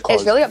bad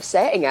because... It's really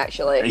upsetting,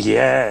 actually.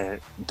 Yeah,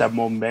 the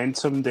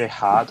momentum they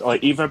had,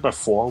 like even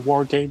before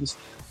War Games,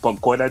 but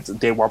going into,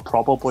 they were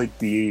probably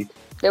They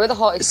were the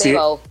hottest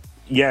stable.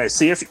 Yeah,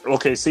 see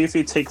if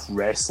you take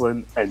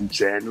wrestling in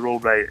general,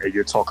 right, and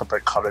you talk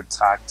about current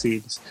tag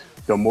teams,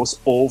 the most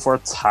over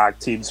tag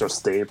teams or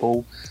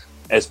stable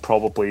is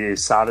probably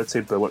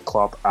Sanity, Bullet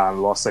Club,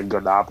 and Los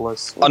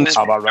Ingobernables.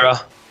 Undisputed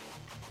Era.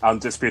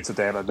 Undisputed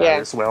Era now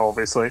as well,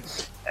 obviously.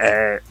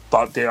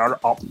 But they are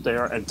up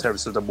there in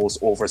terms of the most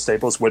over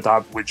stables. Would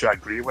you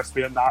agree with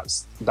me on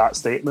that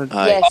statement?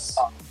 Yes.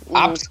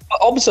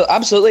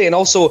 Absolutely, and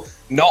also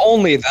not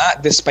only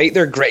that, despite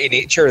their gritty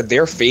nature,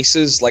 their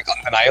faces, like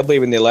undeniably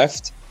when they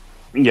left.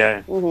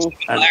 Yeah,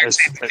 and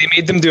they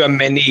made them do a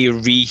mini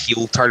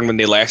re-heel turn when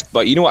they left,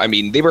 but you know what I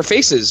mean. They were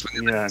faces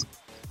when they left.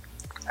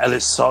 And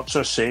it's such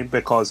a shame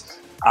because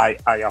I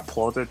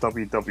applauded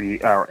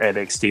WWE or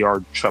NXT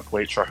or Triple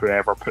H or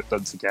whoever put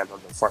them together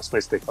in the first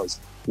place because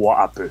what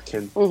a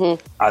booking.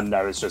 And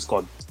now it's just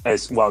gone.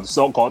 It's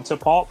not gone to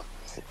pop,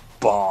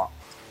 but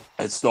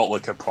it's not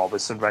looking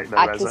promising right now.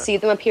 I can see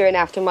them appearing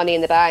after Money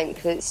in the Bank.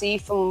 See,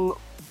 from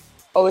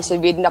obviously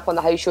reading up on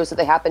the house shows that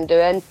they have been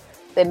doing,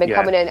 they've been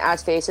coming in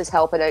as faces,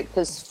 helping out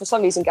because for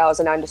some reason Gallows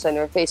and Anderson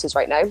are faces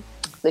right now.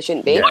 They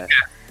shouldn't be.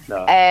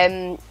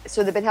 No.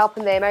 So they've been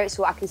helping them out,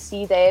 so I can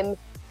see them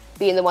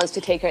being the ones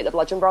to take out the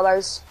Bludgeon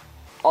Brothers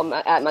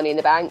at Money in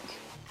the Bank.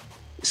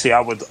 See, I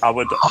would love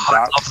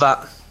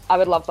that. I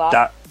would love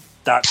that.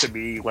 That to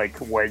me, like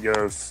when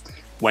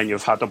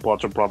you've had the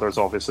Bludgeon Brothers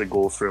obviously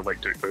go through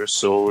like the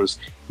Usos,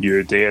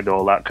 New Day, and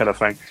all that kind of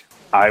thing,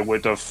 I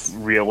would have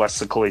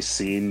realistically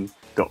seen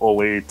the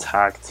only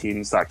tag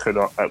teams that could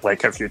have,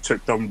 like if you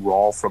took them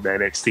raw from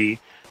NXT,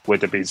 would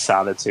have been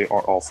Sanity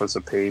or Authors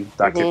of Pain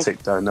that could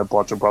take down the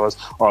Bludgeon Brothers,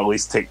 or at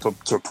least take them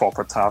to a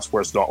proper task where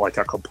it's not like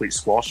a complete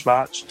squash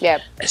match. Yeah.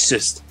 It's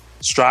just,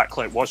 Strack,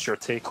 like, what's your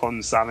take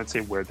on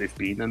Sanity, where they've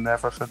been and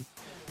everything?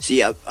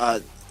 See,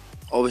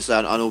 obviously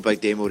I know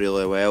Big Damo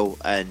really well,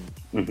 and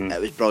Mhm.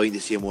 it was brilliant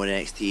to see him on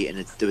NXT,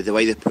 and the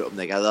way they put him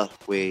together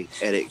with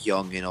Eric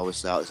Young and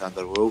obviously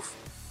Alexander Wolf.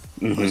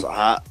 I was Mhm.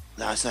 like,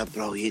 that's a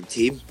brilliant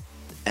team.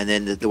 And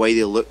then the way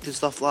they looked and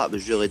stuff like that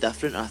was really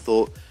different. I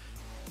thought,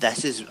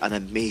 this is an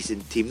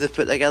amazing team they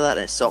put together, and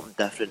it's something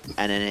different in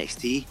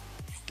NXT.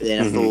 But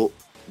then I thought,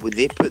 when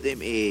they put them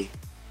to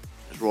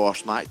Raw or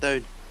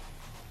SmackDown,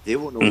 they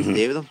won't know what to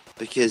do with them,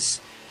 because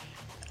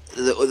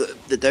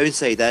the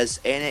downside is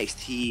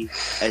NXT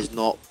is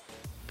not,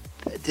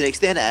 to an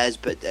extent it is,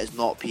 but it's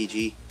not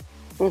PG.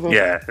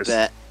 Yeah. It's,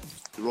 But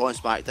Raw and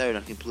SmackDown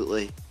are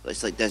completely,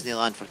 it's like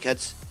Disneyland for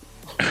kids.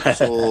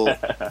 So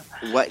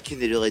what can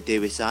they really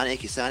do with Sanity?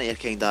 Because Sanity are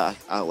kind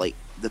of like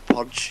the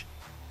Purge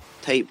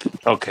type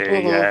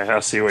okay. Yeah. I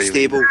see what you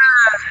mean. stable,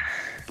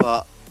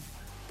 but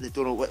they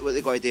don't know what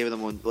they got to do with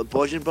them on. Like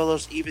Bojan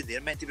Brothers, even they're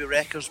meant to be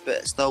wreckers,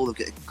 but still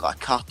they've got a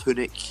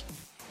cartoonic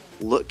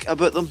look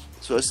about them.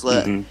 So it's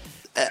like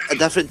at a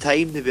different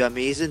time they'd be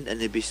amazing and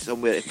there'd be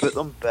somewhere to put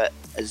them. But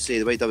as I say,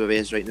 the way WWE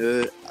is right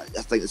now,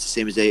 I think it's the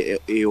same as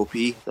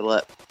AOP. They're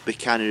like, we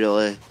can't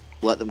really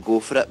let them go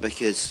for it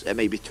because it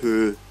might be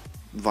too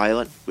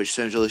violent, which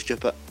sounds really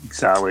stupid.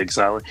 Exactly.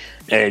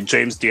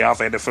 James, do you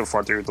have anything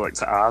further you'd like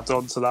to add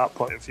on to that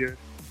point of view?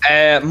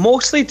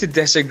 Mostly to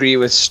disagree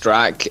with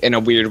Strack in a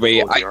weird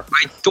way. Oh, I dear.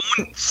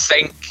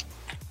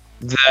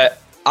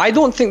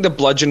 don't think the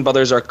Bludgeon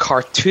Brothers are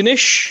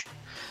cartoonish.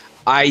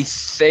 I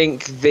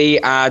think they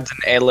add an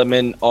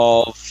element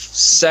of,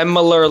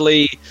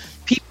 similarly,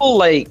 people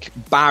like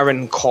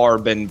Baron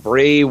Corbin,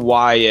 Bray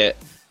Wyatt,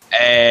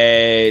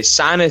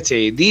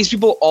 Sanity. These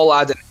people all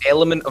add an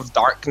element of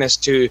darkness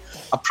to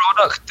a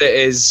product that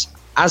is,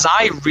 as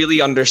I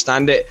really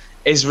understand it,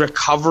 is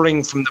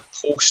recovering from the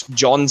post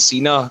John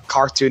Cena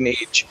cartoon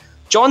age.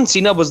 John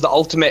Cena was the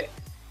ultimate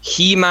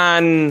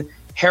He-Man,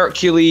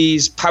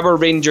 Hercules, Power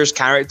Rangers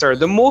character,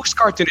 the most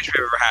cartoonish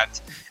we've ever had.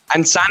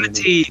 And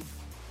Sanity,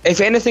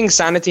 if anything,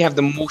 Sanity have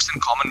the most in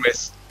common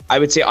with, I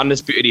would say,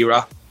 Undisputed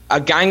Era.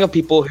 A gang of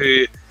people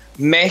who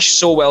mesh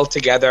so well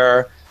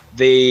together.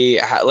 They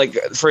like,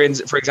 for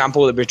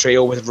example, the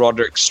betrayal with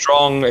Roderick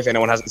Strong. If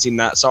anyone hasn't seen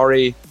that,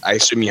 sorry, I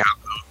assume you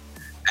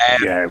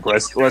have. Yeah,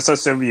 let's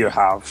assume you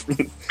have.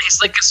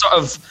 It's like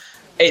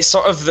it's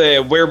sort of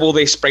the where will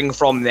they spring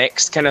from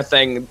next kind of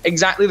thing.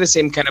 Exactly the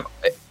same kind of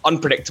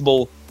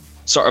unpredictable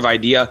sort of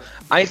idea.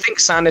 I think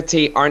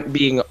Sanity aren't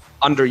being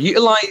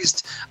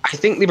underutilized. I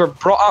think they were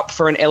brought up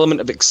for an element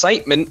of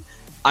excitement,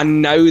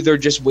 and now they're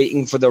just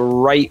waiting for the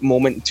right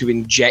moment to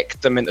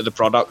inject them into the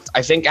product.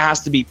 I think it has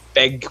to be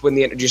big when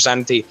they introduce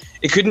Sanity.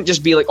 It couldn't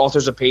just be like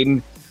Authors of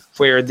Pain,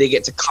 where they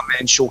get to come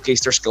in and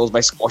showcase their skills by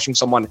squashing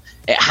someone.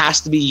 It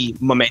has to be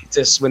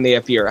momentous when they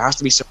appear. It has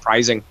to be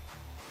surprising.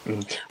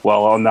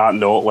 Well, on that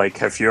note,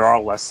 like, if you are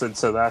listening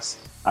to this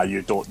and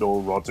you don't know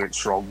Roderick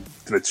Strong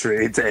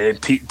betrayed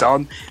Pete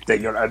Dunne,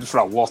 then you're in for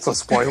a lot of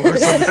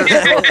spoilers.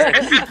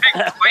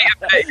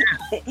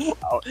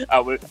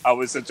 I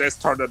would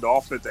suggest turning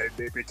off and then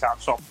maybe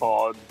catch up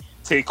on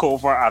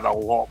TakeOver and a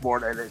lot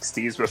more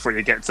NXTs before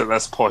you get to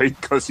this point,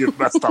 because you've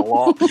missed a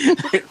lot.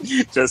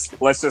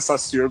 Let's just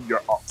assume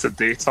you're up to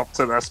date up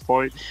to this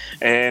point.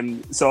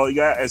 So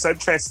yeah, it's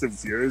interesting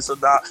views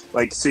on that.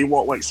 Like, see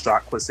what like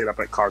Strack was saying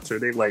about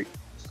cartooning. Like,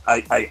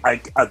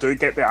 I do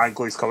get the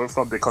angle he's coming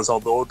from, because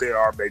although they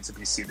are meant to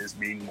be seen as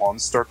mean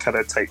monster kind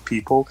of type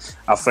people,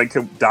 I think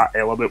that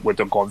element would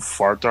have gone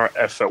further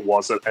if it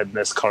wasn't in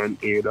this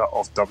current era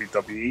of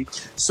WWE.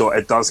 So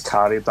it does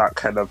carry that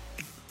kind of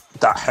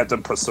that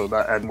hidden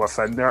persona in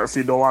within there, if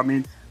you know what I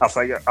mean. I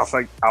think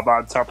I'm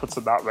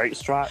interpreting that right,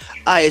 Strat?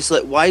 Aye, it's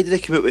like, why did they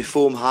come out with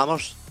foam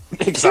hammers?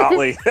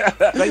 Exactly.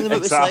 Bring them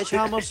out with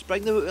sledgehammers.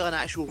 Bring them out with an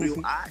actual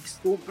real axe.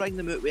 Don't bring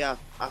them out with a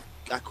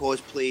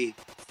cosplay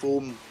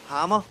foam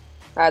hammer.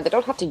 They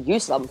don't have to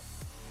use them.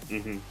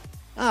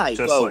 Aye,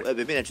 Just well, like-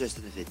 it'd be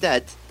interesting if they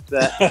did,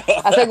 but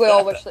I think we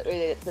all wish that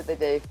they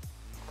do.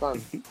 Go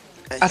on.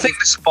 I think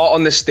the spot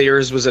on the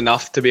stairs was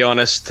enough, to be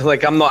honest.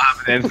 Like, I'm not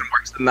having anything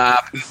worse than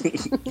that.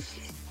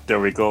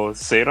 There we go.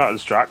 Sarah and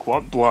Strack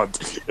want blood.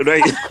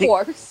 Right. Of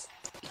course.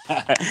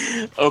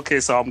 Okay,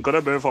 so I'm going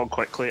to move on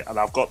quickly, and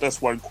I've got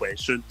this one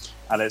question,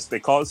 and it's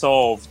because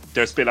of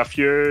there's been a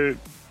few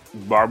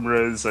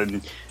murmurs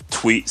and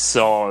tweets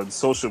on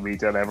social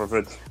media and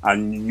everything,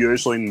 and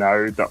usually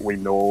now that we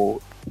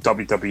know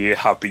WWE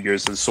have been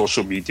using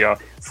social media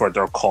for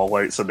their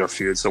call-outs and their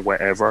feuds or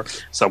whatever,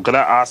 so I'm going to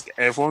ask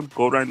everyone,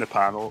 go around the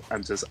panel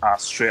and just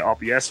ask straight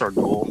up yes or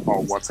no,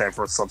 or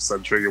whatever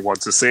subsidiary you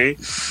want to say.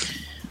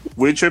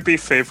 Would you be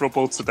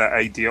favourable to the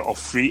idea of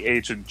free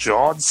agent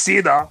John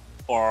Cena,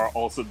 or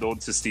also known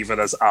to Steven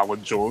as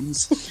Alan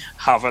Jones,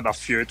 having a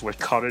feud with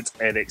current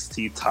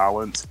NXT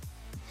talent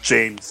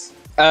James?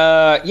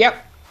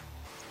 Yep.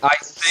 I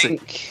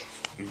think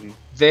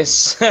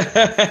this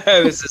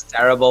this is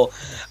terrible,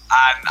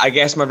 and I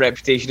guess my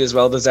reputation is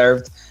well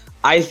deserved.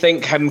 I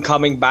think him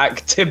coming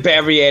back to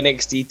bury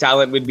NXT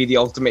talent would be the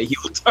ultimate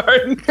heel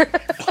turn. It's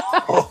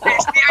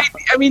the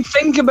idea. I mean,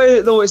 think about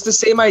it though. It's the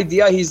same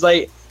idea. He's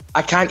like,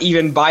 I can't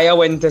even buy a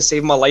win to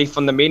save my life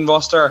on the main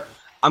roster.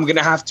 I'm going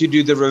to have to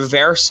do the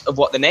reverse of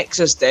what the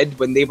Nexus did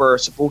when they were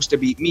supposed to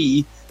beat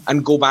me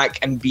and go back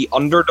and be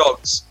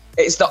underdogs.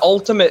 It's the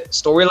ultimate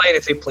storyline.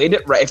 If they played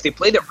it right, and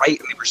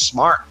they were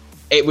smart,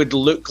 it would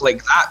look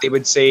like that. They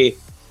would say,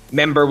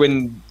 remember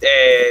when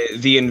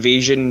the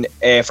invasion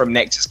from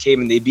Nexus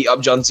came and they beat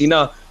up John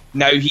Cena?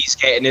 Now he's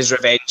getting his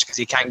revenge because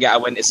he can't get a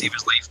win to save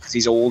his life because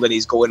he's old and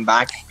he's going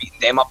back and beating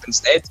them up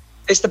instead.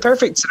 It's the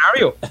perfect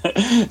scenario.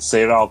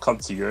 Sarah, I'll come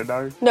to you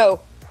now.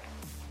 No.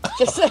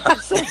 Just no.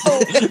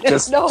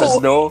 Just no.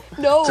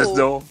 No. Just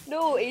no.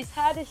 No, he's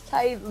had his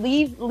time.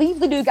 Leave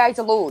the new guys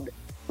alone.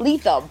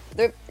 Leave them.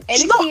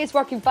 NXT is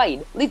working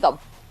fine. Leave them.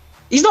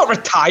 He's not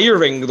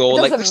retiring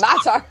though. It doesn't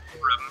matter.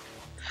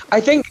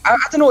 I think I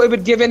don't know. It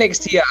would give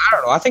NXT. I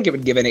don't know. I think it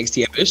would give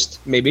NXT a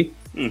boost. Maybe.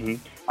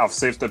 I've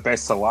saved the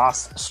best to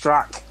last.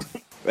 Strack.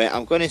 Right,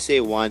 I'm going to say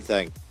one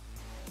thing.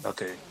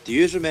 Okay. Do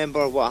you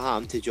remember what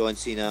happened to John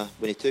Cena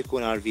when he took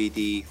on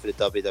RVD for the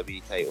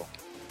WWE title?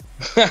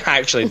 I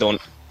actually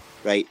don't.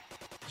 Right.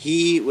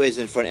 He was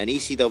in front of an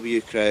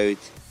ECW crowd,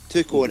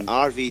 took on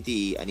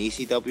RVD, an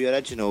ECW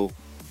original,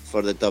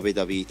 for the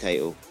WWE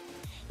title.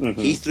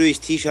 He threw his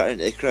t-shirt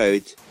into the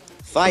crowd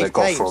 5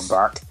 times. Got thrown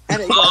back.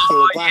 And it got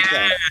thrown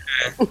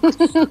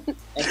back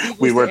in.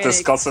 We were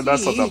discussing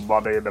this on the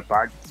Money in the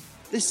Bank.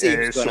 The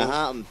same's going to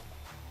happen.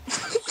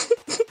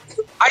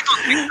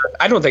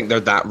 I don't think they're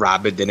that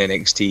rabid in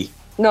NXT.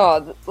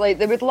 No, like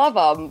they would love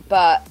him,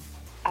 but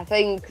I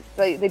think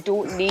like they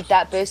don't need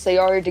that boost. They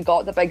already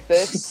got the big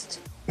boost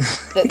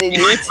that they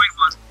need.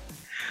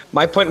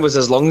 My point was,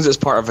 as long as it's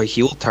part of a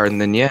heel turn,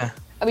 then yeah.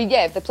 I mean,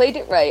 yeah, if they played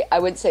it right, I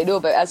wouldn't say no,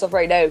 but as of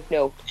right now,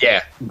 no.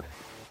 Yeah.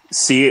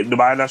 See,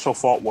 my initial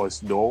thought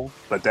was no,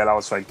 but then I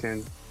was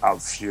thinking, I'll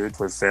feud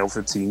with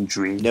Velveteen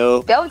Dream.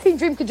 No. Velveteen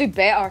Dream could do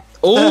better.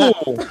 Oh.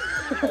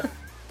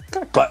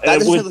 But That it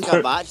doesn't would sound like put,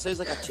 a match, sounds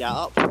like a chat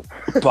up.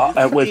 but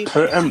it would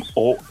put him.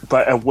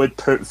 But it would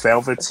put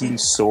Velveteen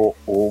so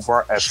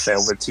over if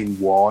Velveteen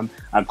won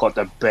and got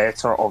the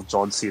better of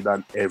John Cena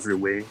in every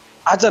way.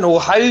 I don't know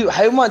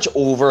how much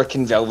over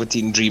can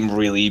Velveteen Dream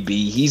really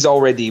be? He's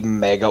already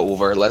mega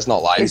over. Let's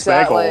not lie. He's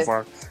Exactly. mega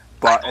over,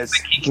 but I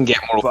think he can get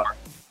more but over.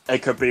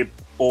 it could be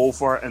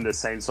over in the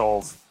sense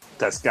of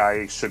this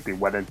guy should be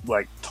winning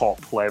like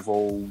top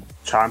level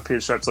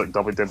championships, like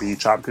WWE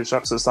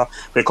championships and stuff.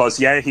 Because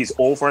yeah, he's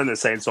over in the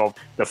sense of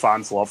the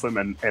fans love him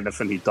and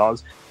anything he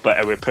does, but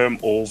it would put him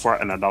over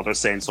in another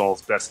sense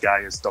of this guy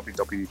is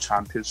WWE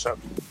championship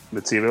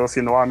material, if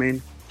you know what I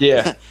mean.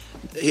 Yeah.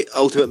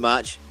 Ultimate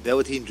match.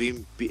 Velveteen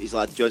Dream beat his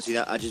lad John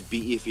Cena. I just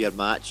beat you for your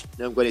match.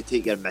 Now I'm going to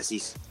take your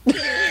missus.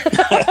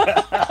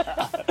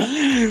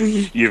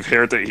 You've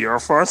heard it here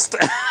first.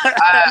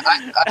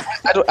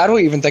 I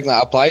don't even think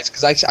that applies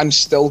because I'm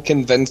still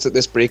convinced that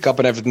this breakup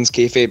and everything's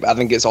kayfabe. I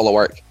think it's all a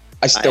work.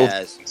 I still.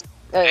 It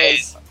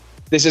is.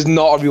 This is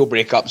not a real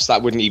breakup, so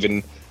that wouldn't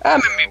even.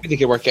 Maybe they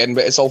could work it in,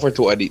 but it's all for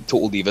total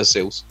Divas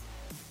sales.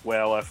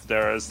 Well, if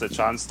there is the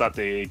chance that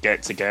they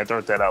get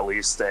together, then at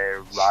least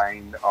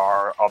Ryan,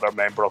 our other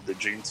member of the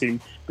Dream Team,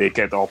 they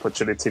get the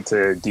opportunity to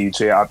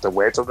DJ at the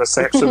wedding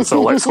reception.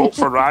 So let's hope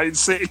for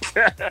Ryan's sake,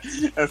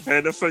 if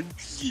anything.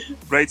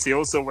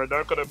 Rightio, so we're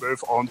now going to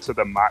move on to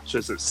the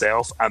matches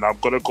itself, and I'm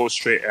going to go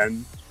straight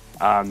in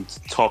and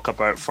talk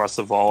about, first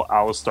of all,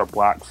 Aleister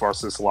Black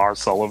versus Lars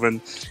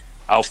Sullivan.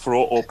 I'll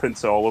throw it open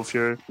to all of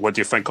you. What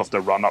do you think of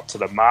the run-up to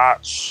the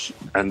match,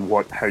 and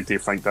how do you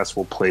think this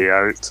will play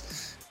out?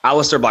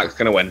 Aleister Black's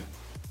going to win.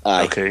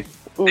 Aye. Okay.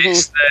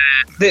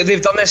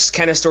 They've done this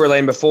kind of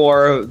storyline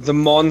before. The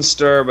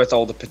monster with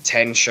all the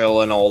potential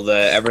and all the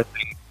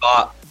everything.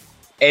 But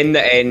in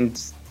the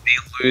end, they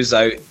lose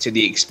out to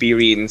the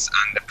experience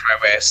and the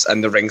prowess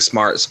and the ring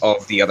smarts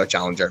of the other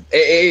challenger.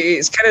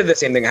 It's kind of the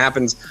same thing that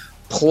happens.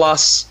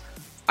 Plus,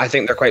 I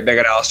think they're quite big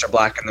at Aleister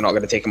Black and they're not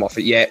going to take him off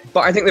it yet.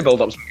 But I think they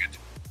build up some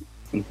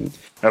good.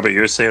 How about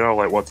you, Sarah?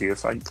 Like, what do you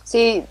think?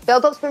 See,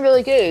 build-up's been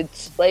really good.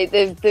 Like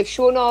they've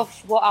shown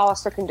off what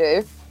Aleister can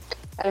do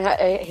and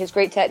his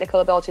great technical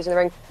abilities in the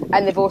ring,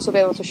 and they've also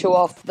been able to show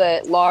off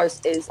that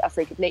Lars is a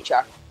freak of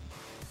nature,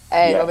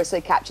 and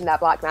obviously catching that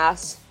black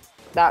mass.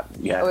 That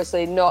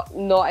obviously not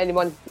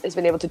anyone has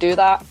been able to do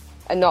that,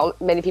 and not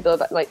many people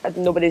have,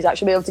 nobody's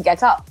actually been able to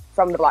get up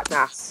from the black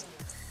mass.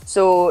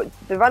 So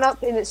the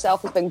run-up in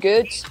itself has been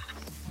good,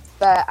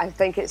 but I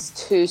think it's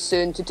too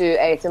soon to do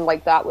anything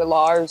like that with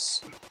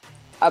Lars.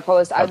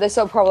 This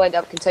will probably end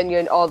up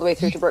continuing all the way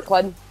through to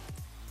Brooklyn.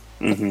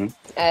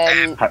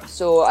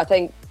 So I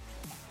think,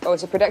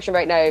 it's a prediction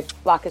right now,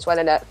 Black is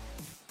winning it.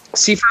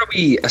 See, for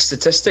a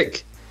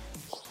statistic,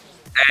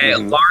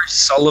 Lars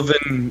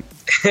Sullivan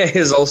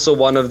is also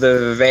one of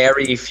the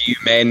very few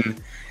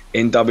men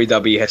in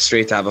WWE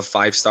history to have a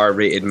 5-star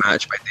rated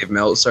match by Dave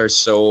Meltzer.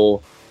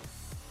 So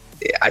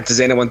does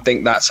anyone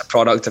think that's a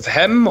product of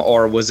him,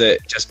 or was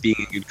it just being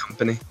in good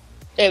company?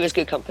 It was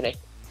good company.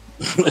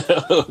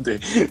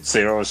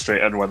 Sarah was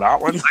straight in with that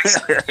one.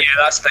 Yeah,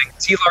 that's the thing.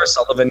 See, Lars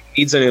Sullivan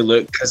needs a new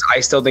look because I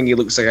still think he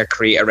looks like a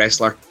creative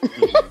wrestler.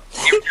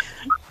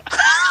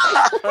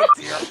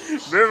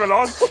 Moving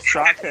on.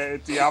 Jack,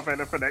 do you have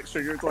anything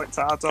extra you'd like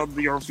to add on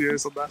your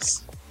views on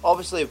this?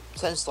 obviously,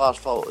 since Lars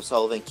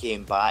Sullivan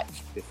came back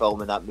to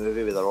filming that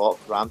movie with The Rock,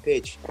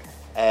 Rampage,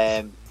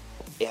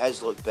 he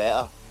has looked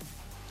better.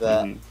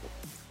 But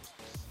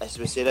as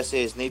we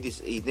says,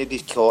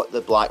 nobody's caught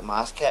the black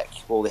mass kick.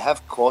 Well, they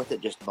have caught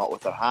it, just not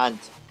with their hand,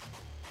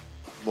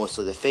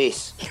 mostly the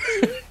face.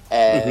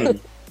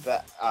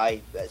 But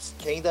it's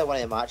kind of one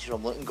of the matches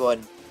I'm looking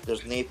going,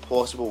 there's no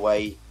possible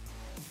way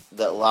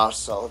that Lars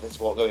Sullivan's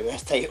walking away with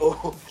his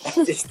title.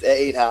 It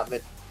ain't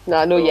happening.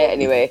 Nah, not yet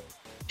anyway.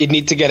 He'd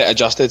need to get it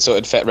adjusted so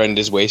it'd fit around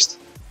his waist.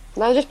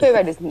 No, just put it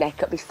around his neck,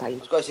 it'll be fine. I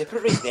was going to say, put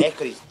it around his neck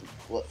or his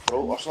throat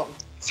or something.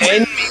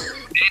 Then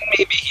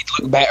maybe he'd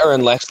look better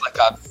and less like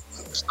a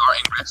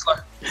starting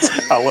wrestler.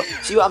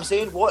 See what I'm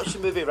saying? Watch the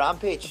movie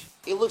Rampage.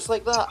 He looks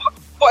like that.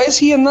 What is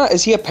he in that?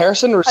 Is he a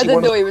person or is I he didn't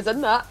one know of he was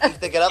in that.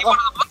 The gorilla.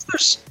 the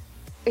monsters?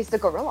 He's the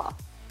gorilla.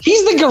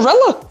 He's the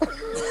gorilla.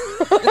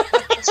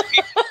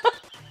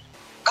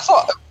 I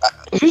thought,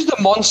 who's the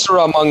monster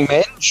among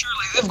men?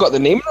 Surely they've got the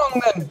name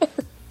wrong then.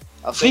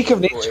 I'll Freak think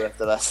of nature.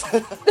 after this.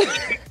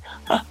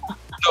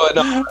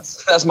 No,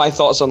 that's my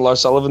thoughts on Lars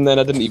Sullivan. Then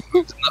I didn't even.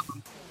 Move to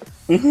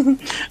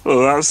that.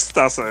 Well,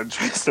 that's an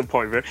interesting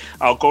point. Right?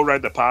 I'll go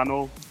around the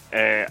panel.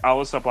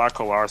 Aleister Black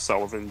or Lars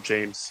Sullivan?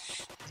 James?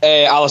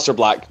 Alistair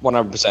Black,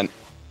 100%.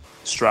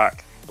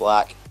 Strack?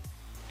 Black.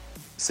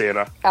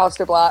 Sarah?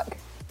 Aleister Black.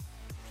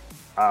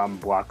 I'm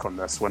black on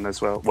this one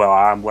as well. Well,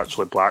 I'm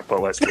literally black,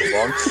 but let's move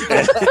on.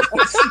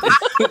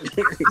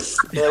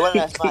 Yeah,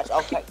 winning this match,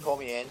 I'll pick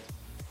Tommy End.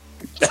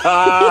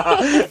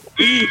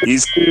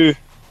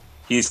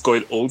 He's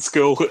going old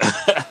school. You're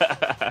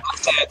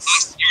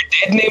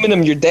dead naming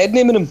him. You're dead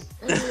naming him.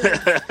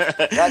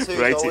 That's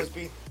who he's always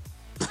been.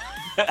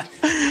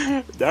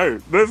 Now,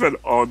 moving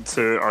on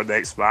to our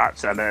next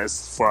match, and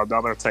it's for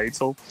another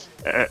title.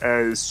 It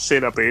is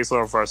Shayna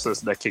Baszler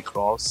versus Nikki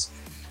Cross.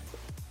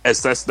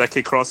 Is this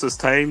Nikki Cross's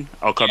time?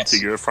 I'll come to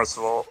you first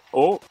of all.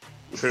 Oh,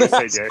 who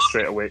said yes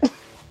straight away?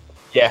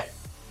 Yeah.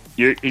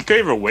 You can't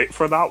even wait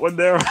for that one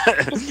there.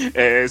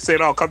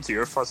 Sarah, I'll come to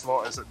you first of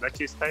all. Is it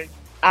Nikki's time?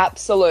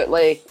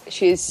 Absolutely.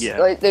 She's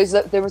like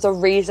there was a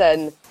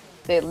reason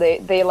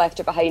they left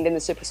her behind in the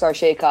Superstar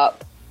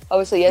Shake-Up.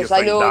 Obviously, yes,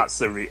 I know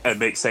that's it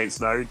makes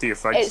sense now. Do you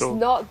think it's so?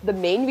 not the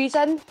main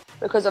reason,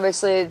 because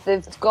obviously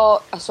they've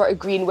got a sort of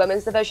green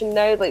women's division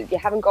now. Like, you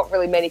haven't got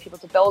really many people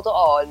to build it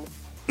on.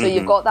 So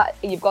you've got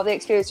the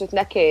experience with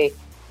Nikki,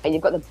 and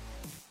you've got the.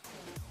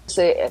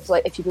 So it's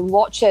like, if you've been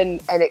watching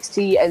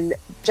NXT and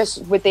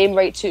just with them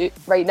right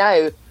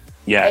now,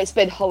 it's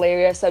been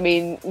hilarious. I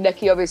mean,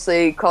 Nikki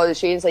obviously calls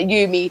Shane's like,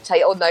 "You, me"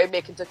 title now,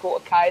 making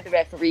Dakota Kai the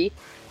referee.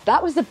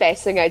 That was the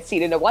best thing I'd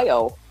seen in a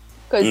while,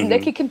 because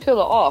Nikki can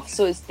pull it off.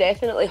 So it's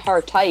definitely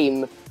her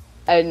time.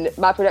 And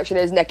my prediction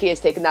is Nikki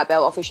is taking that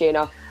belt off of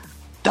Shayna.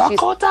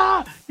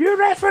 Dakota, you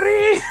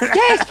referee.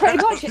 Yes, pretty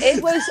much.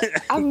 It was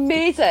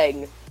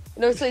amazing.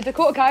 And obviously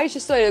Dakota Kai is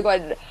just sort of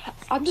going,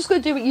 "I'm just going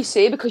to do what you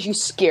say because you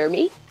scare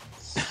me."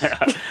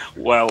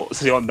 Well,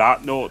 see, on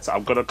that note,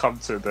 I'm going to come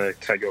to the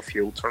king of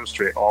heel turn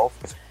straight off.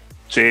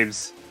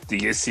 James, do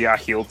you see a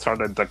heel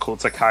turn in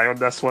Dakota Kai on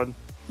this one?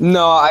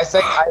 No, I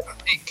think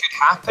it could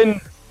happen,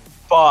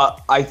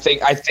 but I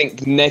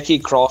think Nikki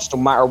Cross,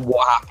 no matter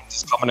what happens,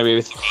 is coming away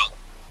with the belt.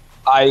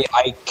 I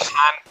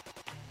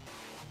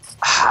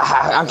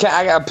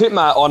gotta put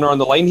my honour on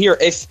the line here.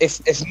 If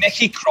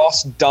Nikki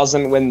Cross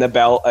doesn't win the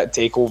belt at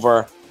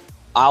TakeOver,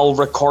 I'll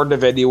record a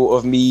video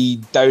of me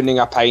downing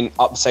a pint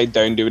upside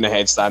down doing a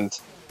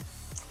headstand.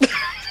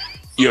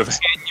 You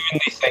genuinely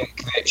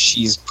think that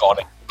she's got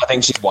it. I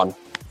think she's won.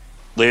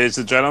 Ladies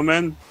and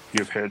gentlemen,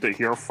 you've heard it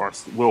here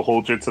first. We'll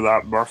hold you to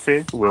that,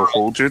 Murphy. We'll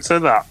hold you to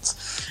that.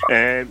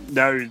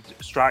 Now,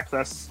 Strack,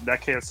 this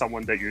Nikki is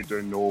someone that you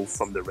do know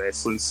from the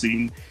wrestling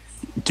scene.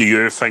 Do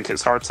you think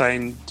it's her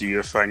time? Do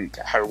you think,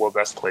 how will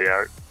this play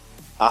out?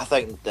 I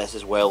think this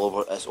is well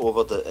over.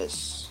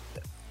 It's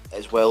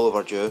well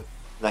overdue.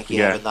 Nikki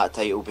having that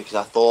title, because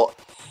I thought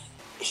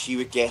she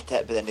would get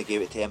it, but then they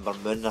gave it to Ember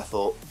Moon. I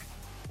thought,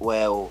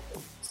 well,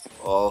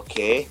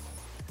 okay,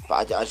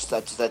 but I just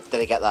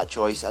didn't get that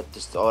choice. I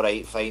just, all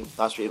right, fine.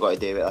 That's what you got to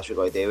do with it. That's what you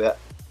got to do with it.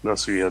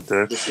 That's what you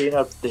do. The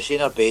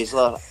Shayna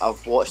Baszler,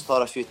 I've watched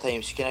her a few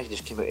times. She kind of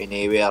just came out of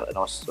nowhere and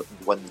also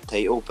won the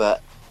title,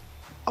 but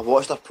I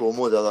watched her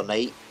promo the other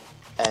night,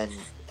 and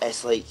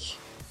it's like,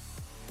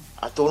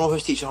 I don't know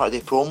who's teaching her to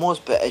do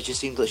promos, but it just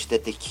seemed like she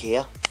didn't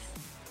care.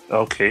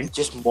 Okay.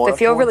 Just more. They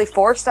feel really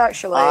forced,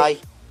 actually. Aye.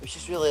 It's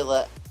just really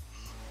like,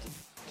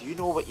 do you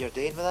know what you're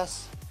doing with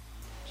this?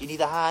 Do you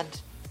need a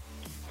hand?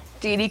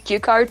 Do you need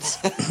cue cards?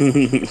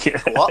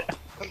 What?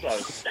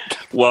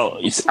 Well,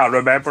 I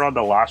remember on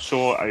the last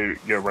show, you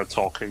were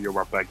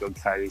big on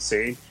Kairi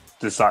Sane.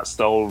 Does that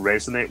still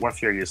resonate with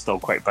you? Are you still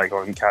quite big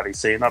on Kairi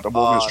Sane at the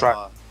moment, Strack?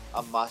 No,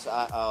 I'm massive.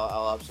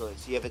 I'll absolutely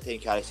see every time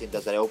Kairi Sane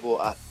does an elbow,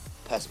 I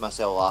piss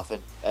myself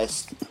laughing.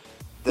 It's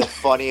the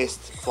funniest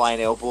flying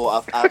elbow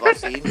I've ever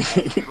seen.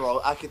 Bro,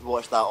 I could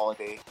watch that all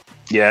day.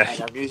 Yeah. And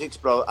her music's,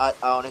 bro, I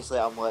honestly,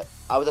 I'm like,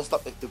 I would have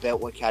stuck the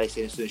belt with Kairi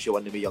Sane as soon as she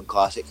won the Young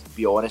Classics, to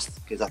be honest,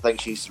 because I think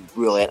she's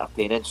really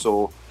entertaining.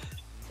 So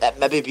it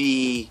maybe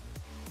be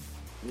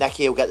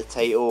Nikki will get the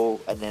title,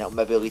 and then it'll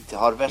maybe lead to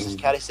her versus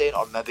Kairi Sane,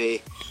 or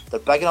maybe they're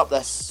bigging up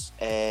this.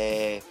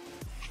 Is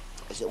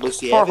it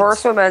Lucy Four Evans?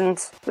 Horsewomen.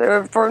 They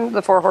were from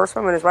the Four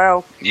Horsewomen as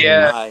well.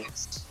 Yeah, Aye.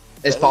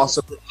 it's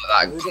possible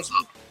that Who's this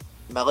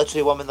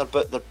military woman they're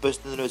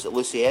boosting the news? Is it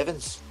Lucy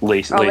Evans?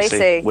 Lacey.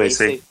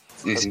 Lacey.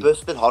 They're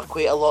boosting her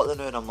quite a lot the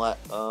new, and I'm like,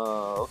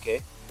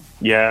 okay.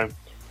 Yeah,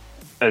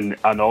 and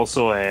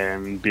also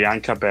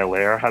Bianca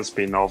Belair has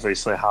been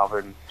obviously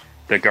having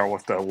the girl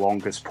with the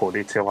longest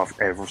ponytail I've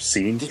ever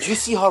seen. Did you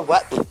see her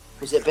whip?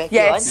 Was it Becky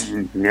Yes.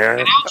 Lynch? Yeah,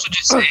 I also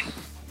just say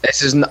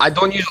this is. I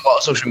don't use a lot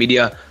of social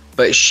media,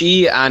 but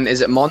she and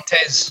is it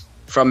Montez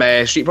from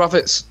Street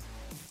Profits?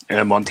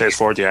 Montez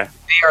Ford. Yeah,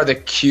 They are the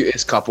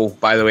cutest couple,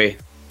 by the way,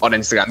 on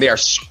Instagram. They are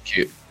so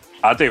cute.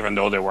 I didn't even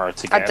know they were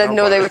together. I didn't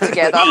know they were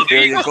together.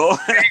 There you go.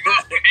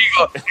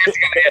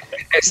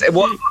 What's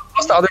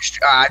the other?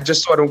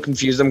 Just so I don't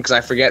confuse them because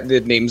I forget the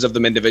names of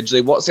them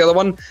individually. What's the other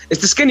one? It's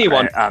the skinny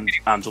one. And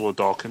Angelo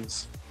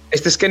Dawkins.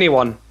 It's the skinny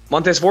one.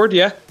 Montez Ford,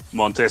 yeah.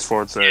 Montez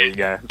Ford's They're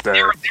a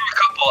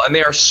couple, and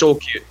they are so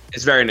cute.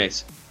 It's very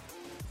nice.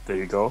 there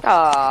you go.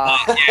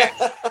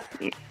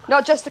 Aww.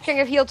 Not just the king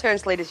of heel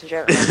turns, ladies and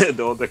gentlemen.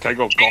 No, the king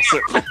of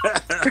gossip.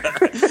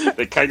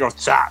 The king of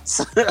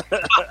chats.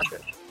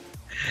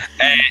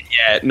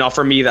 Yeah, not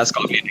for me. That's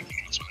got to be a Nikki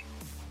Cross one.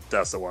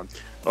 That's the one.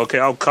 Okay,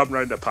 I'll come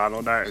round the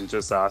panel now and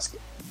just ask.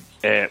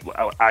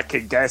 I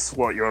can guess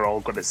what you're all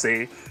going to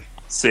say.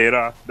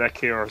 Sarah,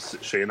 Nikki, or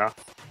Shayna?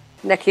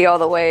 Nikki all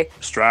the way.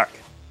 Strack,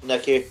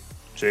 Nikki.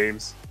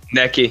 James.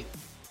 Nikki.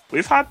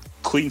 We've had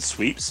clean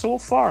sweeps so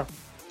far.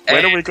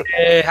 When are we go-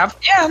 I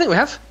think we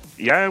have.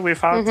 Yeah, we've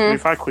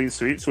had clean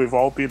sweeps. We've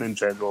all been in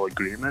general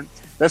agreement.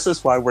 This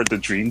is why we're the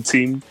dream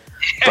team.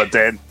 But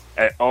then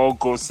it all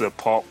goes to the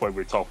pot when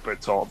we talk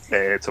about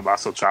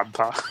Tommaso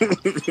Ciampa.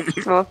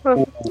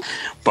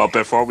 But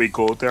before we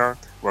go there,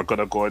 we're going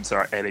to go into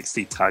our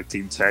NXT Tag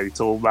Team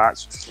title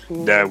match.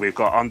 Now we've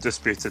got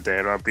Undisputed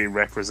Era being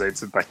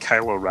represented by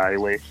Kyle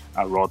O'Reilly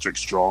and Roderick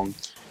Strong.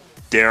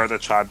 They're the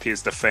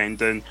champions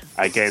defending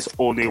against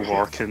Oney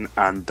Lorcan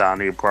and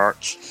Danny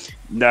Burch.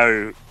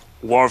 Now,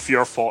 what are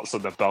your thoughts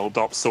on the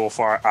build-up so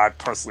far? I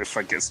personally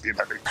think it's been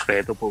an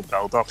incredible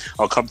build-up.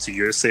 I'll come to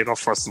you, Sarah,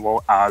 first of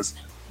all, as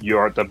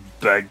you're the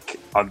big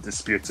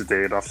Undisputed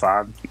Era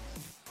fan.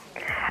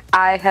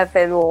 I have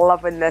been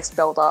loving this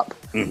build up.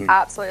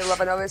 Absolutely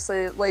loving.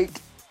 Obviously, like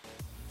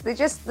they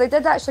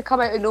did actually come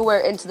out of nowhere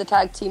into the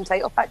tag team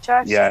title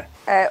picture. Yeah.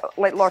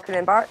 Like Lorcan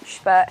and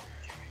Birch, but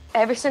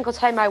every single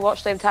time I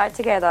watch them tag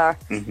together,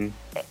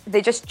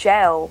 they just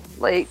gel.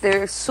 Like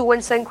they're so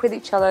in sync with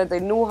each other. They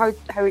know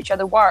how each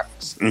other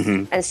works.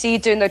 And see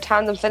doing their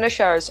tandem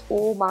finishers.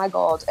 Oh my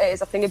god, it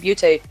is a thing of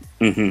beauty.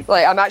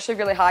 Like I'm actually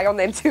really high on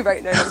them too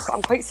right now.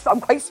 I'm quite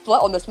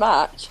split on this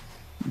match.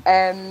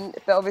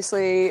 But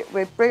obviously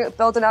we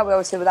building up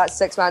obviously with that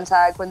 6-man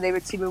tag when they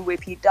were teaming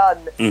with Pete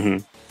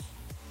Dunne.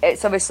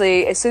 It's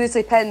obviously as soon as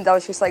they pinned, I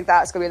was just like,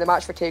 that's gonna be the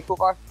match for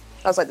Takeover.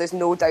 I was like, there's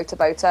no doubt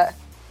about it.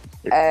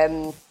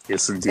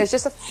 Yes, indeed.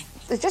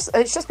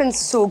 It's just been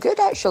so good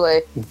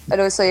actually. And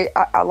obviously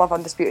I love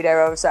Undisputed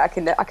Era. Obviously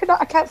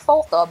I can't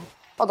fault them.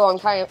 Although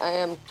I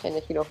am kind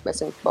of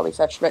missing Bobby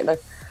Fish right now,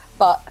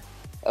 but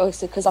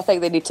obviously because I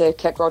think they need to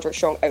kick Roderick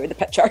Strong out of the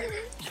picture.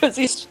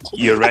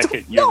 You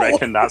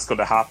reckon that's going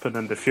to happen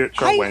in the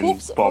future when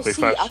hope so. Bobby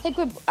Fish? I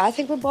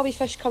think when Bobby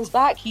Fish comes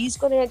back, he's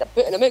going to end up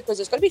putting him out because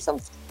it's going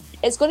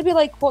to be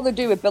like what they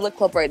do with Bullet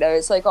Club right now.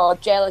 It's like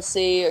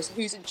jealousy or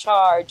who's in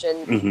charge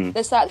and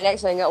this, that, and the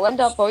next thing. It'll end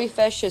up Bobby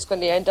Fish is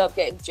going to end up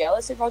getting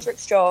jealous of Roderick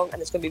Strong,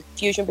 and it's going to be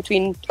fusion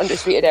between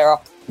Undisputed Era.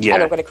 Yeah.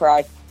 And I'm going to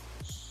cry.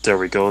 There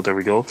we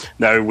go.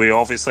 Now, we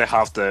obviously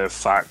have the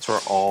factor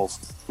of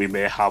we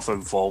may have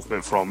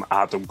involvement from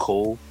Adam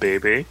Cole,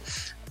 baby,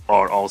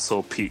 or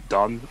also Pete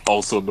Dunne,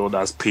 also known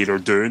as Peter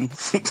Dunne.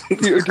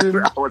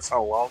 That was a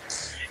lot.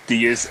 Do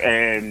you,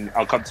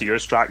 I'll come to your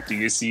Strack. Do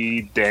you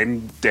see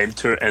them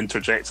two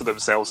interjecting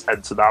themselves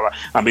into that?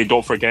 I mean,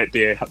 don't forget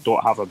they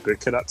don't have a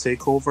booking at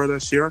TakeOver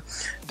this year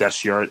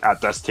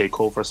at this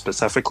TakeOver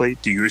specifically.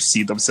 Do you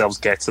see themselves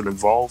getting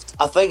involved?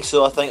 I think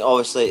so. I think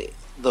obviously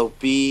there'll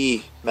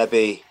be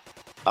maybe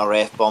a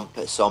ref bump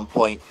at some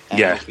point, and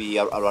there'll be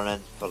a run-in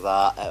for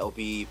that. It'll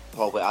be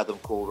probably Adam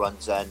Cole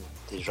runs in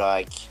to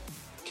drag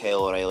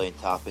Kyle O'Reilly and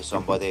tappy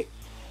somebody,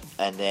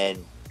 and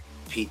then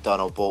Pete Dunne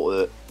will bolt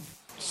out,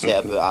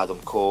 set about Adam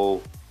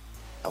Cole.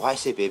 Why I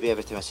say baby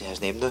every time I say his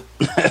name now?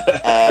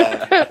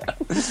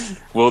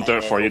 We'll do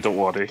it for you, don't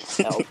worry.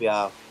 It'll be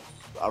a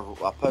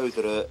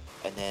powder out,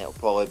 and then it'll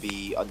probably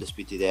be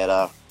Undisputed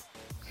Era.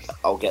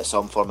 I'll get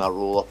some form of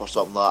roll up or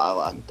something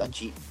like that,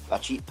 a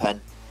cheap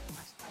pin.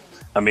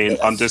 I mean,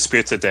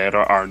 Undisputed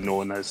Era are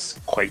known as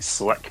quite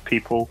slick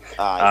people,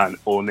 and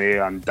Oney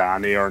and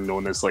Danny are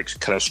known as like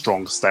kind of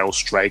strong style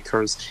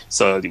strikers.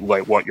 So,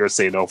 like what you're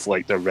saying of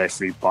like the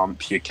referee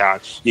bump, you can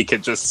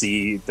just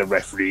see the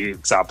referee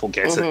example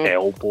gets an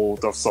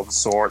elbowed of some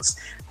sorts,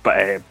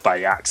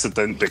 by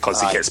accident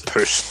because he gets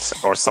pushed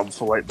or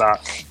something like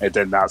that, and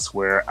then that's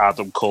where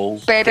Adam Cole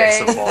gets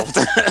involved.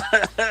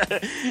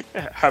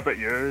 How about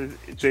you,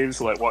 James?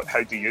 Like,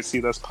 how do you see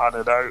this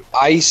panning out?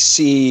 I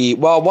see.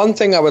 Well, one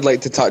thing I would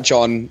like to touch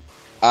on.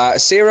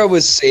 Sarah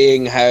was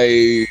saying how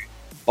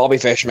Bobby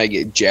Fish might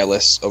get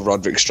jealous of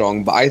Roderick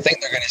Strong, but I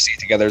think they're going to stay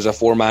together as a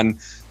 4-man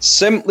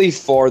simply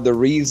for the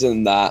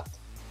reason that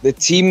the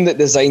team that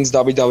designs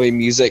WWE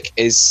music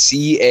is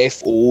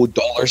CFO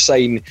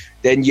 $.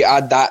 Then you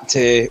add that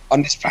to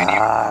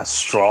Undisputed.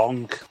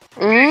 Strong.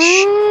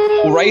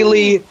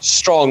 O'Reilly,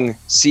 Strong,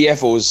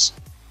 CFOs.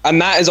 And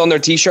that is on their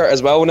t-shirt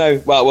as well now.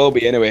 Well, it will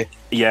be anyway.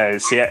 Yeah,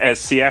 it's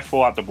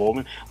CFO at the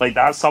moment. Like,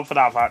 that's something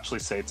I've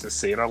actually said to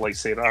Sarah. Like,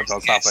 Sarah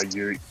does have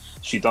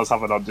she does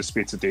have an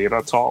Undisputed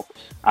Era top,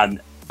 and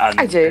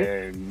I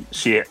do.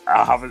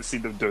 I haven't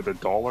seen them do the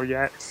 $,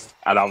 yet,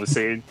 and I was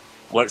saying,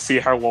 let's see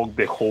how long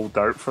they hold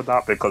out for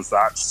that, because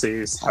that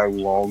says how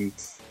long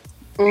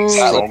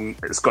Strong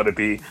it's going to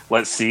be.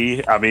 Let's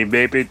see. I mean,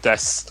 maybe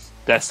this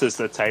is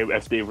the time,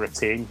 if they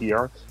retain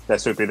here,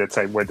 this would be the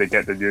time where they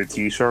get the new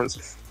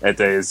t-shirts, and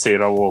then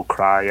Sarah will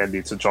cry and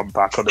need to jump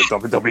back on the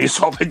WWE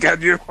shop and get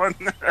a new one.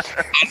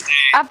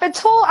 I've been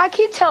told, I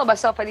keep telling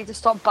myself I need to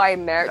stop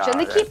buying merch, and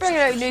they keep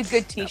bringing out new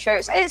good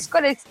t-shirts. It's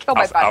going to kill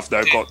my back. I've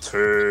now got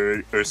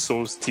 2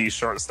 Usos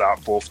t-shirts that are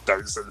both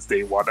down since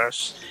day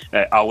one-ish.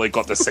 I only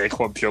got the second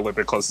one purely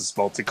because it's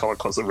multicolour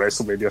because of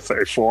WrestleMania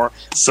 34,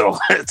 so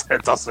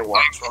it doesn't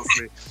work,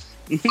 trust me.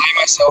 I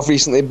myself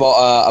recently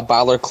bought a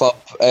Balor Club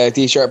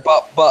t-shirt,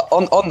 but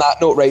on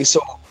that note, right,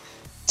 so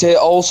to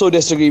also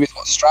disagree with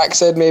what Strack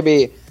said,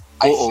 maybe,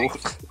 I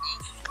think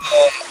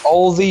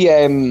all the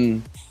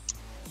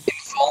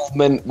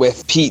involvement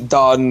with Pete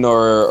Dunne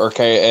or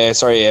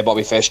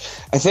Bobby Fish,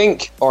 I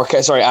think,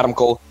 Adam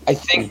Cole, I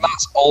think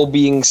that's all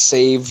being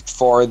saved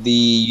for the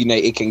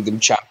United Kingdom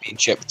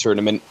Championship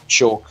tournament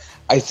show.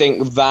 I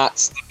think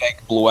that's the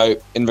big blowout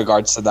in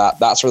regards to that.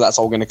 That's where that's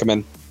all going to come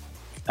in.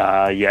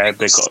 They got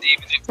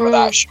for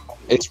that show.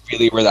 It's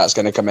really where that's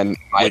going to come in.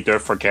 I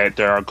don't forget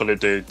they are going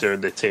to do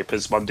the tape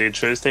is Monday and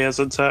Tuesday,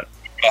 isn't it?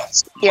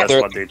 Yes. That's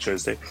Monday and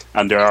Tuesday,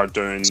 and they are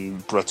doing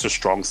British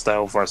Strong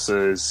Style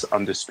versus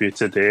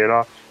Undisputed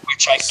Era,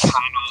 which I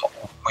cannot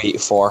wait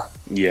for.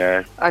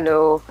 Yeah, I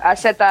know. I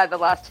said that the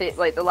last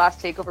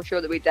takeover show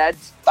that we did.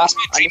 That's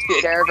my dream.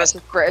 Undisputed Era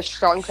versus British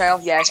Strong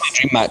Style. Yes, that's my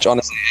dream match.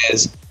 Honestly, it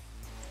is.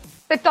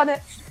 They've done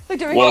it. They're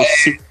doing well,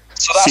 it.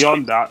 See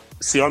on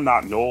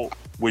that note,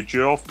 would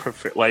you have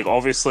preferred, like,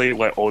 obviously,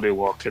 like, Oney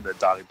Lorcan and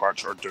Danny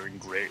Burch are doing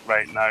great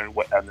right now,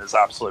 and it's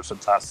absolutely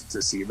fantastic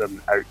to see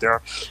them out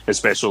there,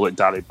 especially like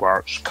Danny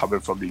Burch coming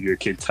from the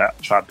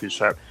UK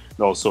Championship and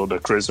also the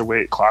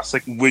Cruiserweight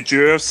Classic. Would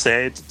you have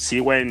said,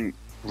 see when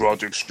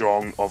Roderick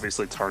Strong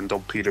obviously turned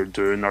on Peter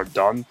Dunne or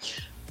Dunn,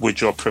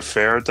 would you have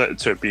preferred it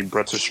to have been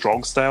British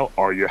Strong Style,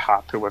 or are you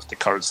happy with the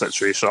current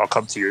situation? I'll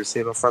come to you,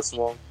 Sarah, first of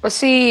all. Well,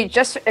 see,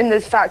 just in the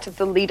fact of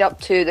the lead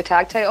up to the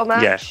tag title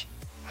match, yeah.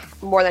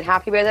 More than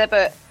happy with it,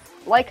 but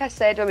like I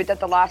said when we did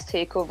the last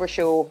takeover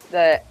show,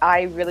 that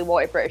I really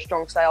wanted British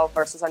Strong Style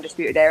versus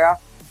Undisputed Era,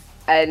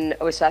 and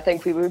obviously I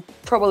think we would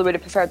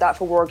have preferred that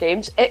for War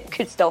Games. It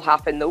could still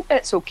happen though,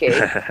 it's okay.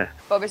 But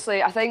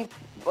obviously I think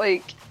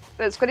like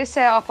it's going to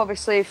set up,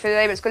 obviously for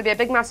them it's going to be a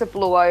big massive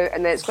blowout,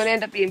 and then it's going to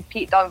end up being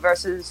Pete Dunne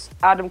versus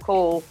Adam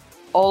Cole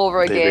all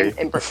over again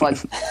in Brooklyn.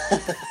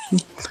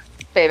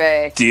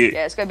 Baby.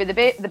 It's going to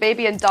be the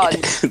baby and Dunne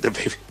the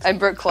baby in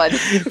Brooklyn.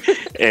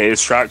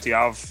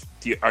 Strack,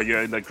 are you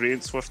in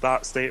agreement with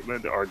that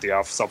statement, or do you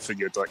have something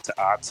you'd like to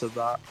add to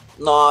that?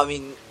 No, I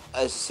mean,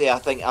 as I say, I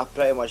think I've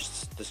pretty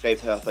much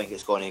described how I think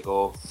it's going to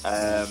go.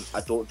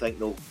 I don't think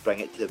they'll bring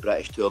it to the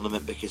British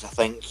tournament, because I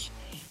think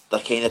they're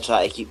kind of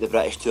trying to keep the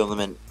British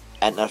tournament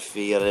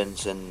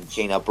interference and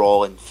kind of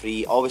brawling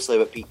free. Obviously,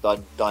 what Pete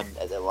done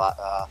at the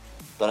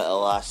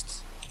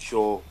last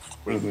show,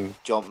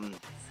 jumping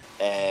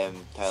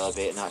Tyler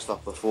Bate and that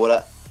stuff before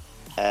it.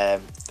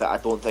 But I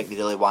don't think they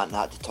really want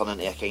that to turn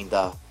into a kind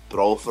of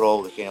brawl for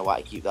all. They kind of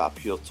want to keep that a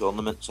pure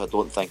tournament, so I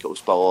don't think it will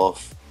spill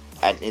off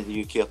into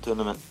the UK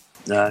tournament.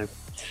 No,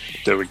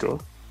 there we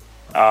go.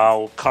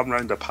 I'll come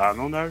round the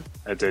panel now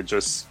and then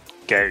just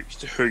get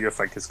who you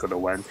think is going to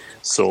win.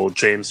 So,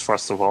 James,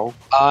 first of all.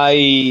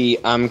 I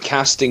am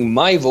casting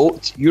my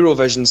vote,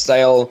 Eurovision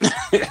style,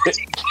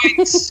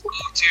 points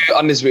to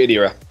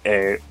Undisputed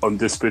Era.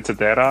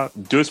 Undisputed Era.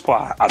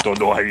 I don't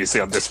know how you say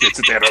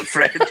Undisputed Era,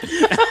 friend.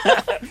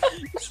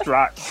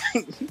 Strack.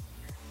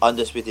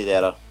 Undisputed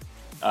Era.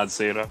 And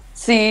Sarah.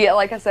 See,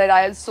 like I said,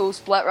 I am so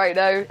split right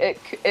now.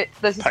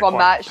 This is one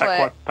match.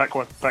 Pick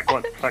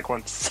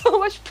one. So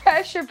much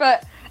pressure,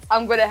 but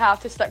I'm going to have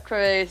to stick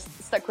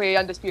with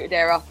Undisputed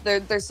Era.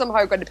 They're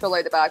somehow going to pull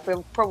out the bag.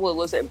 We'll probably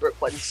lose it in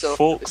Brooklyn. So,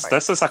 folks,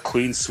 this is a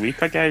clean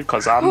sweep again,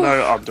 because I'm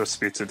now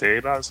Undisputed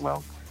Era as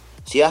well.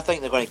 See, I think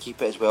they're going to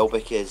keep it as well,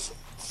 because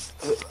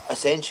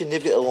Ascension,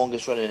 they've got the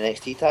longest running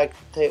NXT tag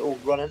title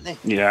run, haven't they?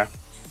 Yeah.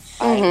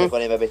 I think they're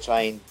going to maybe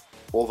try and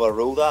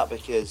overrule that,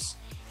 because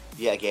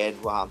yet again,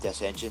 what happened to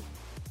Ascension?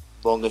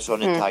 longest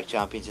running tag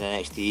champions in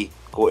NXT,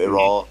 go to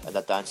Raw and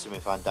they're dancing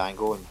with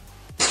Fandango. And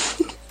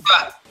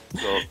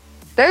so,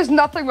 There's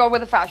nothing wrong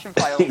with the fashion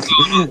file.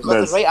 there's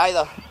nothing right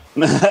either.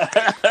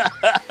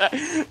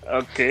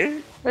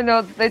 Okay. You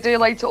know, they do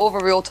like to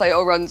overrule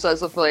title runs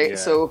as of late, Yeah.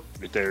 so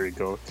There we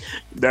go.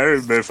 Now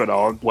moving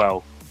on.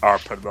 Well, our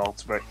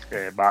penultimate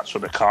match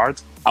on the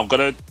card. I'm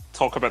gonna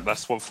talk about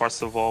this one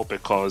first of all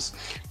because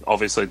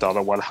obviously the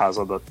other one has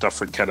a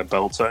different kind of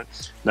build to it.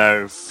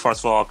 Now, first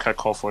of all, I'll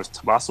kick off with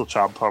Tommaso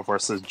Ciampa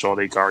versus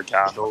Johnny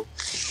Gargano.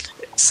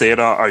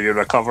 Sarah, are you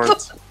recovered?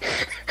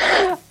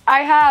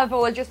 I have,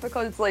 only just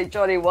because like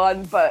Johnny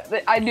won,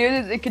 but I knew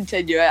that they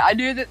continue it. I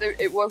knew that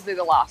it wasn't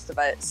the last of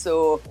it,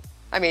 so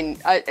I mean,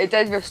 it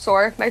did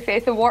restore my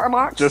faith in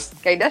watermarks.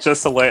 Just kinda.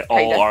 Just to let all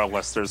Kinda. our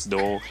listeners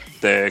know,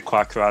 the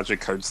Quackraja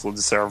counselling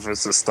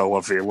service is still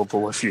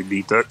available if you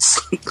need it.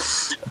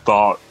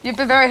 But You've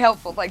been very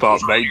helpful, thank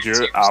But you. mind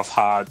you,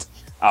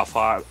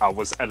 I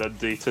was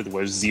inundated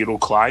with 0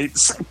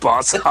 clients,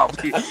 but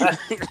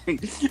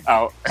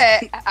I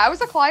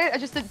was a client. I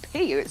just didn't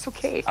pay you. It's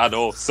okay. I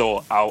know.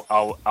 So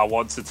I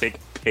want to take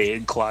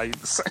paying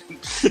clients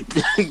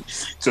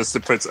just to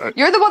put it.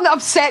 You're the one that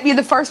upset me in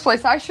the first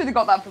place. I should have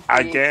got that for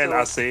free. Again, so.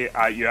 I say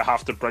you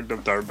have to bring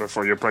them down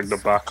before you bring them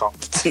back up.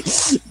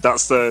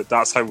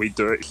 That's how we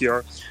do it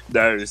here.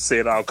 Now,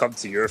 Sarah, I'll come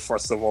to you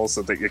first of all,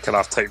 so that you can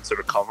have time to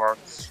recover.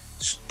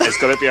 It's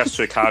going to be a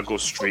Chicago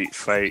street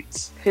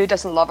fight. Who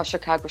doesn't love a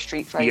Chicago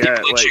street fight?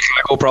 Yeah, like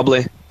Chicago,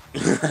 probably.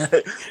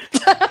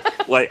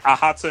 like I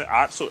had to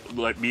actually,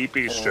 like me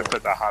being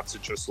stupid, I had to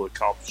just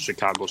look up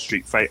Chicago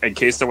street fight in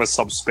case there was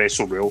some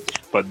special rule.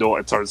 But no,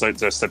 it turns out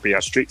there's to be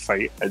a street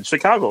fight in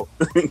Chicago.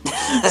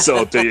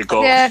 So there you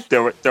go. Yeah.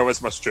 There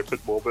was my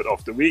stupid moment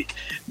of the week.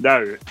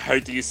 Now, how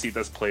do you see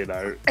this playing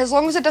out? As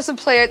long as it doesn't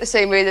play out the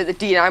same way that the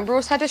Dean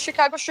Ambrose had a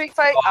Chicago street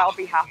fight, I'll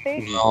be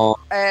happy. No.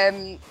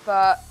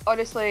 But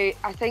honestly,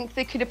 I think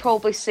they could have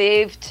probably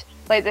saved.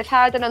 Like they've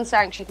had an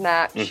unsanctioned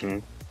match. Mm-hmm.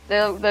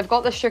 They've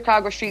got the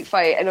Chicago street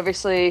fight, and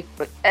obviously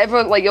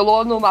everyone, like, you'll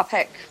all know my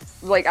pick.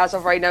 Like as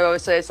of right now,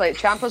 obviously it's like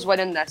Ciampa's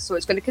winning this, so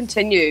it's going to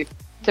continue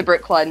to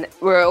Brooklyn,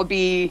 where it'll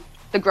be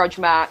the grudge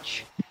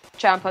match,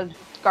 Ciampa,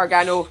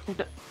 Gargano,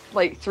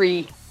 like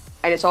 3,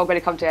 and it's all going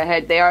to come to a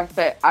head there.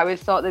 But I would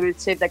thought they would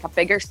save like a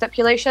bigger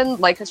stipulation,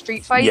 like a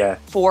street fight, Yeah.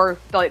 for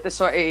like the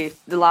sort of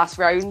the last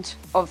round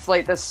of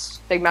like this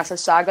big massive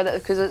saga.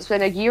 Because it's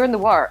been a year in the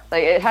work.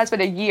 Like it has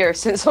been a year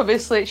since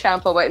obviously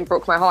Ciampa went and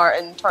broke my heart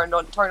and turned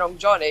on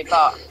Johnny.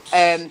 But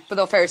with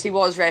all fairness, he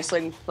was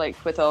wrestling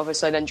like with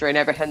obviously an injury and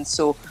everything.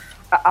 So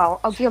I'll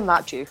give him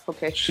that due,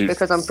 okay?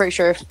 Because I'm pretty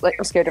sure like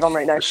I'm scared of him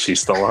right now.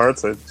 She's still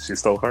hurting.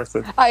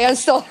 I am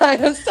still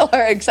hurting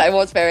because I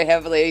was very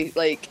heavily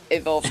like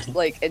involved,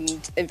 like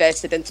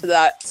invested into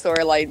that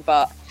storyline.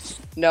 But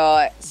no,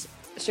 it's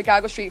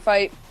Chicago street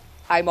fight.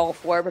 I'm all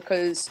for,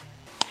 because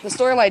the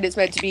storyline is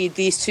meant to be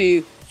these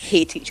two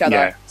hate each other.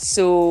 Yeah.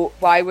 So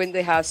why wouldn't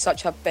they have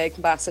such a big,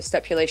 massive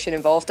stipulation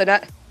involved in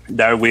it?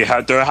 Now we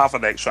do have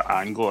an extra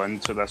angle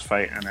into this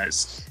fight, and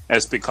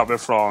it's been coming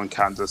from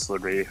Candice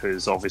LeRae,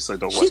 who's obviously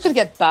the She's gonna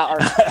get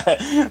battered.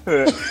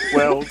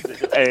 well,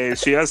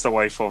 she is the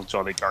wife of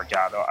Johnny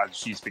Gargano, and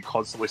she's been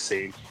constantly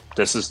saying,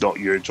 "This is not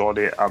you,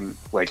 Johnny.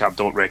 I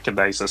don't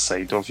recognize this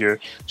side of you."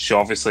 She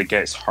obviously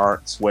gets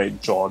hurt when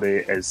Johnny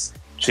is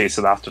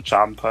chasing after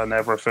Ciampa and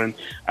everything,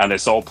 and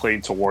it's all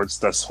playing towards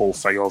this whole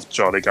thing of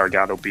Johnny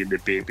Gargano being the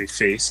baby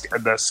face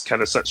in this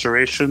kind of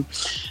situation.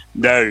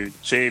 Now,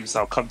 James,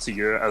 I'll come to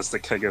you as the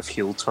king of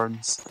heel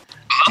turns.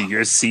 Do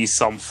you see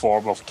some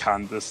form of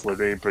Candice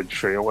LeRae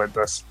betrayal at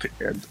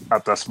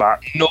this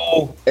match?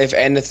 No, if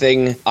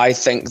anything, I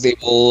think they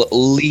will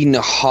lean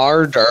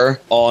harder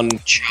on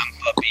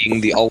Ciampa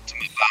being the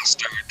ultimate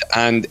bastard,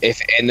 and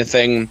if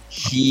anything,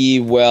 he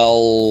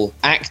will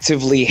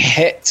actively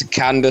hit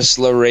Candice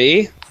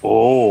LeRae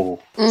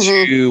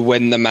to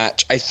win the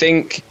match. I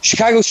think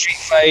Chicago street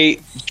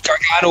fight,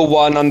 Gargano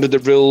won under the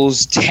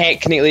rules.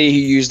 Technically,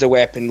 he used a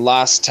weapon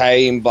last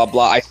time, blah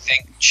blah. I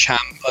think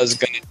Ciampa's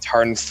going to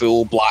turn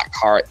full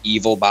Blackheart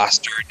evil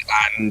bastard,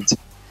 and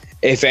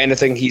if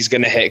anything, he's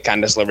going to hit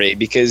Candice LeRae,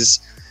 because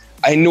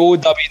I know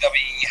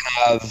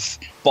WWE have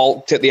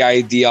balked at the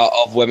idea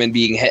of women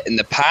being hit in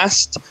the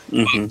past.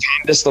 But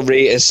Candice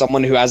LeRae is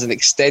someone who has an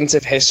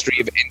extensive history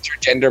of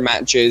intergender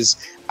matches,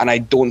 and I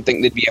don't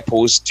think they'd be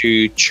opposed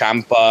to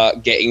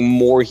Ciampa getting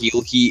more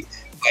heel heat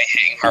by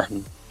hitting her.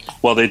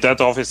 Well, they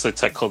did obviously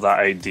tickle that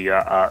idea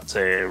at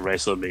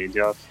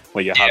WrestleMania,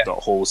 when you had that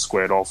whole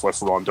square off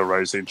with Ronda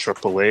Rousey and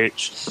Triple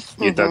H.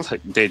 They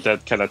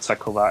did kind of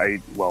tickle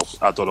that. Well,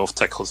 I don't know if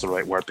tickle's the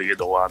right word, but you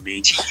know what I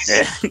mean.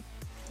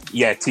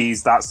 Yeah,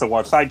 tease, that's the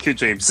one. Thank you,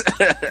 James.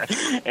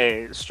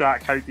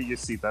 Strack, how do you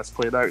see this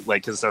playing out?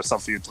 Like, is there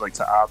something you'd like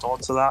to add on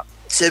to that?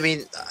 So, I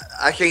mean,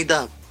 I kind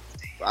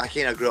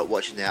of grew up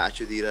watching the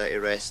Attitude Era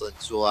of wrestling,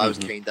 so I was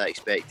kind of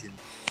expecting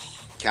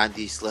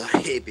Candice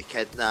LeRae to be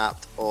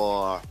kidnapped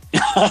or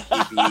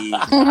maybe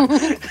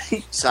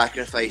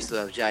sacrificed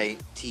to a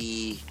giant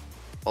T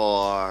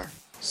or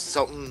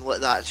something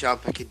like that.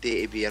 Ciampa could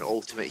do to be an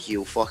ultimate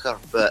heel fucker,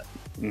 but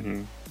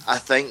I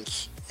think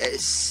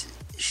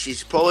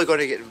she's probably going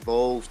to get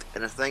involved,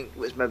 and I think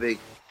what's maybe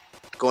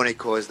going to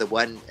cause the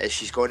win is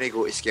she's going to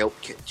go to scalp.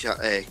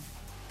 I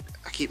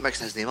keep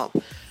mixing his name up.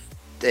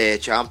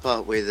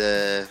 Ciampa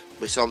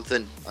with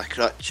something, a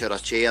crutch or a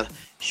chair.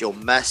 She'll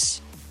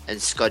miss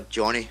and scud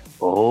Johnny.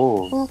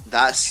 Oh.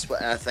 That's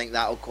what I think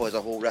that'll cause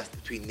a whole rift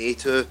between they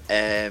two,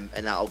 and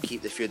that'll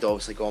keep the feud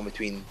obviously going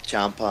between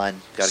Ciampa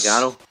and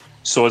Gargano.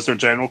 So is there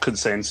general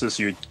consensus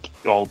you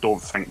all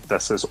don't think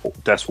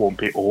this won't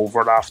be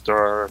over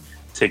after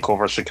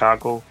TakeOver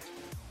Chicago?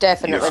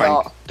 Definitely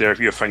not.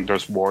 You think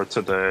there's more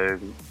to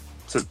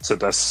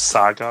this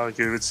saga,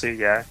 you would say,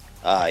 yeah?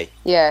 Aye.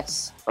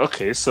 Yes.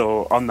 Okay,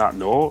 so on that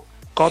note,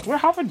 God, we're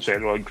having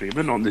general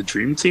agreement on the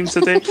Dream Team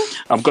today.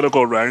 I'm going to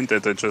go around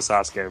and just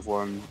ask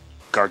everyone,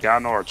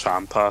 Gargano or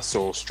Ciampa,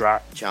 so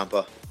Strat.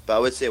 Ciampa. But I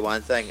would say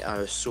one thing, I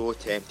was so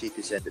tempted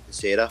to send it to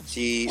Sarah.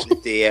 See, the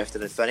day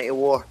after Infinity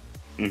War,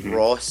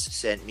 Ross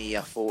sent me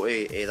a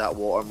photo of that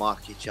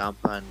watermark of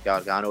Ciampa and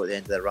Gargano at the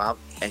end of the ramp,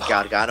 and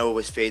Gargano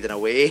was fading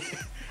away.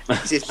 He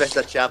says,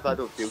 Mr. Ciampa, I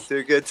don't feel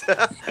too good.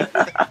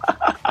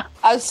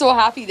 I was so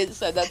happy you didn't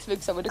send that to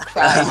make someone to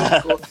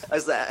cry. I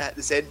was like, I hit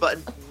the send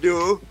button.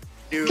 No.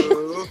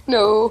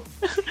 No.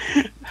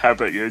 How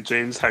about you,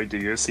 James? How do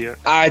you see it?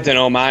 I don't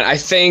know, man. I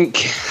think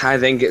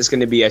it's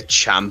going to be a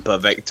Ciampa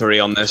victory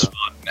on this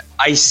one.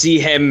 I see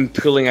him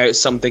pulling out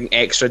something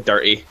extra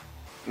dirty.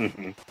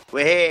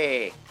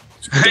 Way.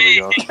 There we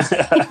go. I'm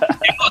not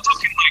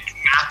talking like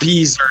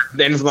nappies or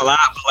anything like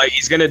that, but like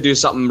he's going to do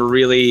something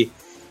really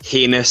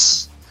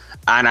heinous.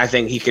 And I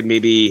think he could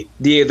maybe,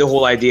 the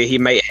whole idea, he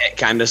might hit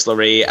Candice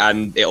LeRae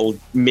and it'll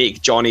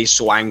make Johnny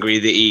so angry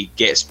that he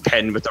gets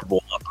pinned with a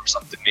roll-up or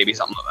something, maybe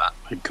something like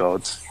that. My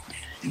God.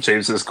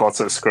 James has got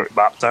his script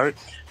mapped out.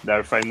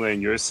 Now finally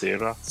in your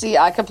Sarah. See,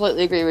 I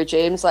completely agree with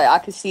James. Like, I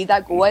could see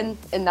that going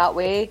in that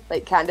way.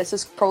 Like, Candice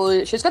is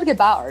probably, she's going to get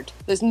battered.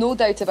 There's no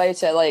doubt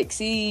about it. Like,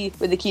 see,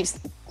 when they keep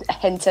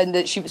hinting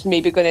that she was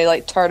maybe going to,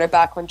 like, turn her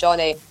back on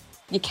Johnny.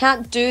 You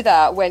can't do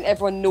that when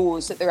everyone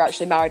knows that they're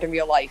actually married in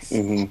real life.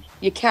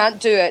 You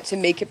can't do it to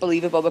make it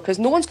believable because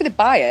no one's going to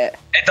buy it.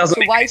 It doesn't.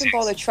 So why even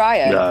bother try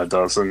it? Yeah, it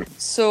doesn't.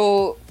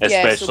 So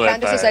Especially yeah,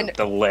 so Candice is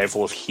the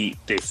level of heat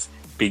they've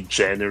been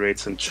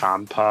generating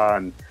Ciampa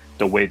and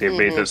the way they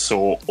made it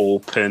so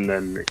open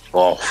and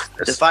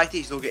the fact that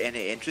he's not got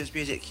any entrance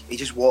music, he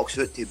just walks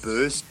out to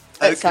booze.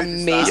 It's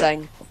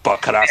amazing.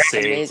 But can I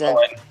say, Amazing.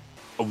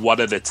 one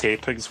of the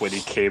tapings when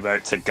he came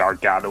out to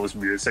Gargano's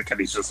music and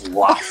he's just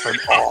laughing.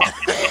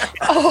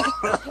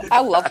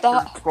 I love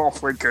that.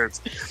 Properly good.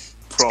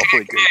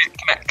 Properly good.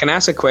 Can I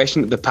ask a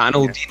question to the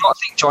panel? Do you not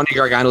think Johnny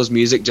Gargano's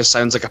music just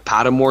sounds like a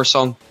Paramore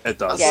song? It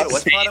does. Yes.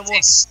 What's Paramore?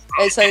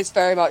 It sounds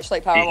very much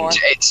like Paramore.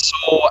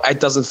 It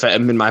doesn't fit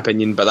him in my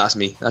opinion, but that's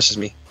me. That's just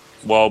me.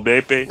 Well,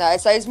 maybe. No,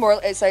 it sounds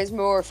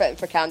more fitting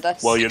for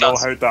Candice. Well, you know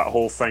how that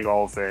whole thing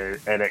of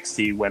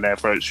NXT,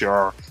 whenever it's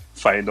your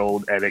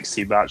final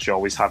NXT match, you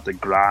always have the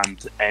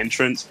grand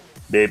entrance.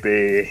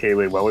 Maybe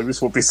Hayley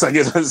Williams will be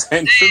singing his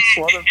entrance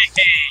for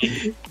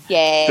him.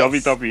 Yes.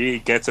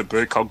 WWE, get a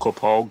book, Uncle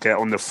Paul, get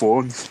on the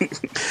phone.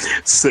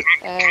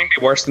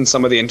 Worse than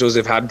some of the intros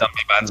they've had done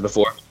by bands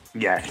before.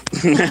 Yeah.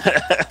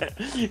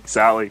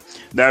 Exactly.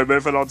 Now,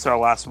 moving on to our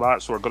last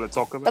match, we're going to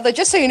talk about... But like,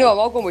 just so you know, I'm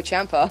all going with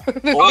Ciampa.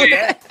 Oh,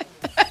 yeah.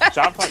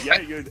 Ciampa, yeah,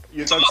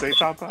 you don't say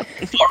Ciampa.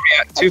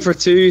 2 for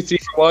 2, 3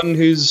 for 1,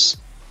 who's...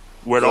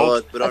 We're all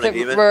on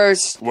agreement.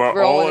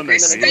 We're all in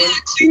agreement agreement. again.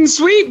 Clean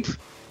sweep!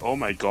 Oh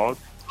my God.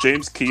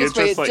 James Key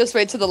Just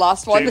wait to the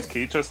last one. James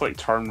Key just like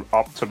turn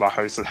up to my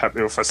house and hit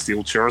me with a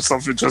steel chair or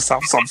something, just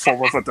have some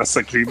form of a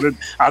disagreement.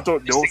 I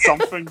don't know,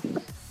 something.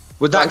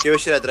 Would that... Give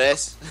us your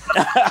address.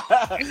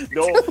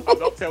 No, I'm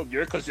not telling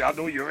you because I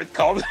know you would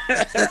come.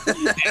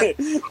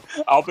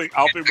 I'll be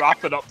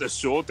wrapping up the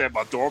show, then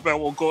my doorbell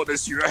will go to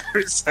you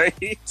outside.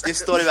 Your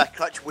story about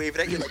crutch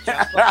waving at you like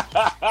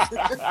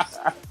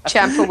Ciampa.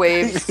 Ciampa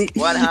wave.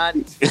 One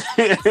hand.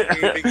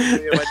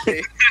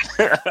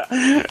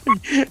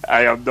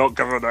 I am not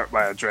giving out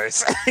my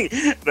address.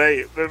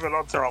 Right, moving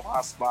on to our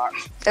last match.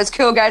 It's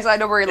cool, guys. I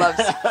know where he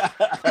lives.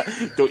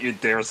 Don't you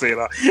dare say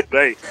that.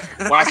 Right,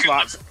 last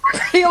match.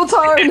 Heel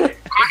turn. Who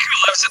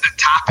lives at the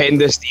top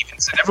end of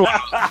Stevenson? Everyone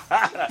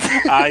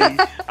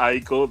knows.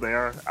 I go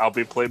there. I'll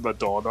be playing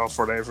Madonna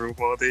for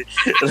everybody.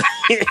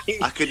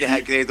 I couldn't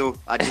hit Grado.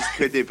 I just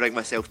couldn't bring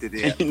myself to do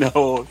it.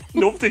 No,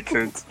 nobody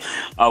could.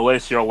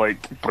 Unless you're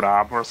like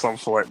Bram or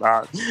something like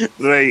that.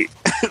 Right,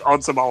 on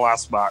to my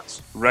last match.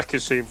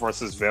 Ricochet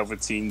versus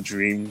Velveteen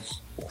Dream.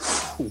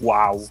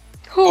 Wow.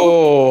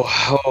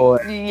 Oh.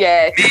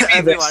 Yes.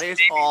 Everyone is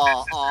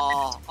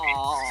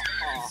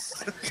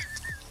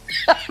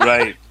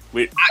Right.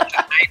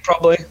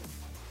 Probably.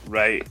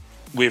 Right.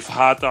 We've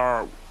had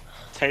our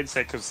 10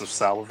 seconds of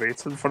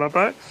salivating for a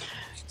bit.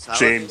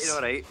 James. You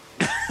know, right?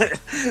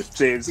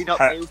 James. Clean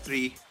up aisle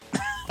 3.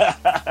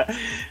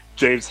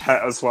 James,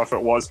 hit us with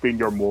it. What's been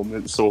your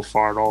moment so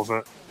far of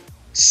it?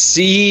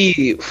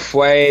 See,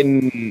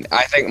 when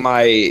I think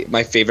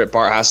my favourite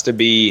part has to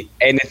be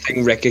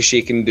anything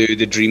Ricochet can do,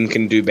 the Dream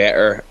can do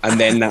better. And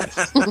then that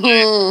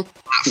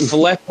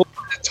flip over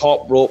the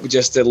top rope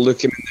just to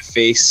look him in the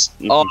face.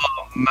 Oh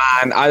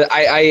man,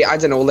 I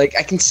don't know. Like,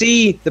 I can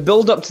see the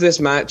build up to this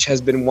match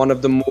has been one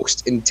of the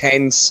most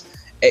intense.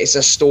 It's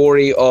a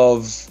story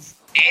of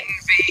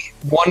envy.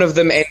 One of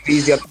them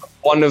envies the other.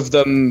 One of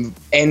them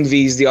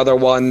envies the other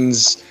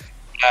one's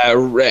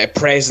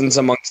presence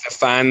amongst the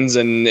fans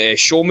and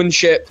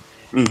showmanship.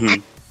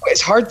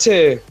 It's hard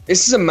to.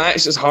 This is a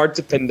match that's hard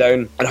to pin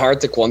down and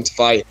hard to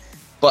quantify,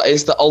 but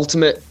it's the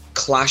ultimate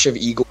clash of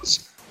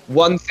egos.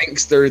 One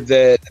thinks they're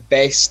the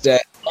best,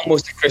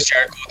 almost the Chris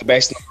Jericho, the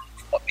best in the world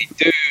at what they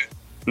do.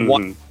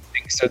 One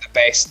thinks they're the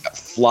best at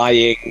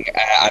flying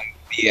and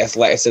the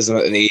athleticism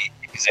that they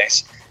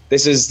possess.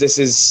 This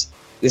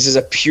is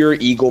a pure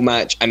ego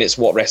match, and it's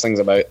what wrestling's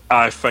about.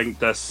 I think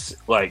this,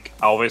 like,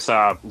 obviously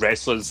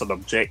wrestling's an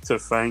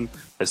objective thing.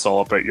 It's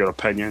all about your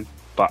opinion.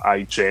 But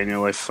I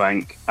genuinely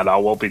think, and I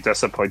will be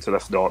disappointed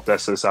if not,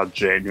 this is a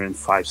genuine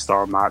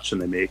 5-star match in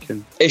the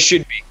making. It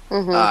should be.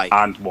 Aye.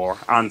 And more.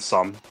 And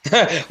some.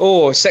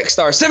 6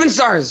 stars, 7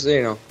 stars,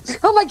 you know.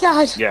 Oh my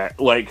god. Yeah,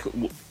 like,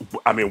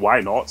 I mean,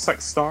 why not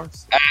 6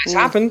 stars? It's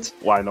happened.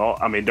 Why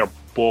not? I mean, they're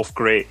both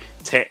great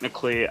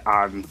technically,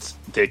 and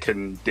they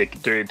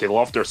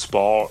love their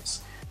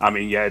spots. I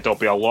mean, yeah, there'll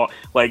be a lot.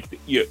 Like,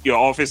 you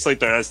obviously,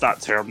 there is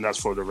that term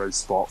that's for the road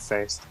spot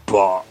fest,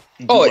 but.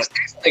 Oh, it's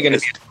definitely going to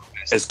be.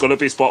 It's going to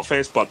be spot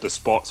fest, but the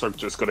spots are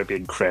just going to be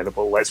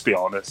incredible. Let's be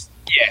honest.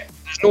 Yeah,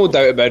 there's no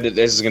doubt about it.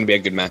 This is going to be a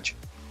good match.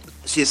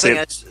 See, the thing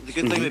is, the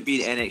good thing with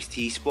being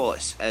NXT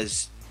spots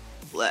is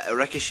like,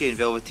 Ricochet and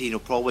Velveteen will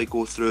probably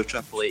go through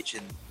Triple H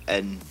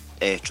and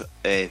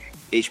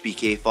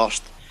HBK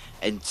first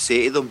and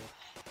say to them,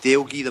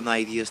 they'll give them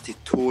ideas to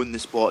tone the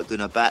spot down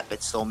a bit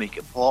but still make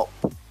it pop.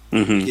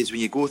 Because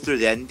when you go through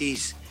the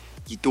indies,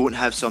 you don't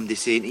have somebody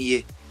saying to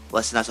you,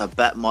 listen, that's a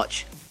bit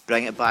much,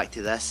 bring it back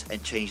to this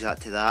and change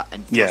that to that,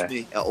 and trust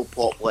me, it'll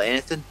pop like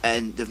anything.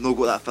 And they've not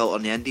got that filter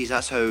on the indies.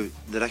 That's how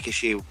the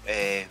Ricochet was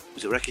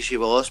it Ricochet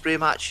Will Ospreay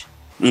match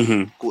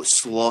got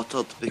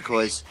slaughtered,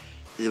 because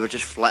they were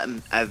just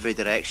flitting every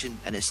direction,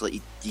 and it's like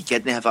you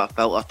didn't have that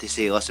filter to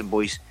say, listen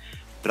boys,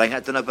 bring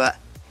it down a bit,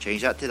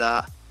 change that to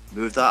that,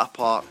 move that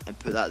apart and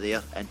put that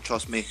there, and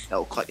trust me,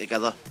 it'll click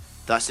together.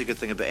 That's the good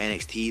thing about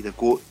NXT. They've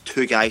got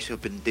 2 guys who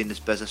have been doing this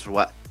business for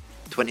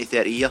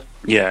 20-30 years.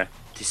 Yeah.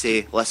 To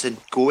say, listen,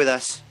 go with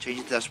this, change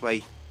it this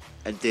way,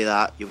 and do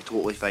that, you'll be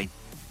totally fine.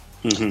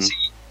 See,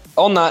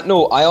 on that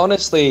note, I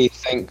honestly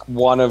think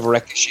one of my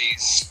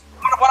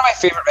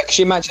favourite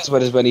Ricochet matches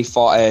was when he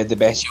fought the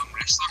best young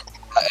wrestler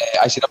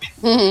at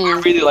ICW.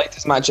 I really liked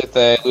his match at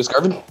the Lewis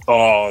Garvin.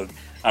 Oh,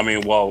 I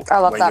mean, well, I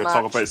love when that you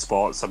talk match. about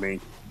spots, I mean,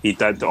 he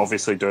did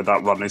obviously do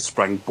that running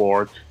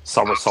springboard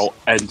somersault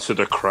into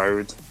the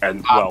crowd,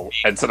 and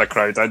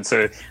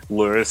into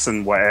Lewis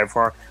and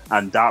whatever.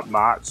 And that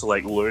match,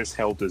 like, Lewis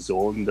held his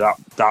own.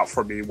 That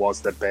for me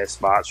was the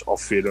best match of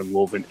Fear and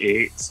Loathing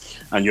 8.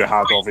 And you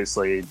had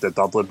obviously the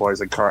Dudley Boys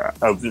and Fear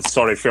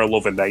and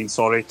Loathing 9.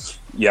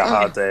 You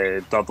had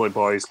the Dudley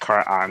Boys,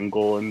 Kurt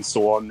Angle, and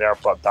so on there.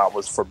 But that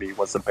was for me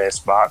was the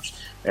best match.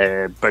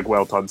 Big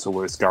well done to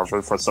Lewis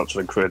Garvin for such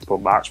an incredible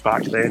match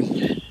back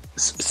then.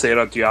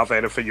 Sarah, do you have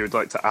anything you'd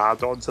like to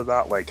add on to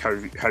that? Like, how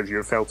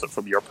you felt it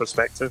from your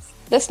perspective?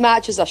 This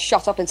match is a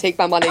shut up and take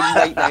my money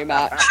right now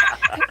match.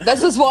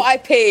 This is what I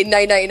paid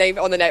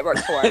 $9.99 on the network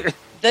for.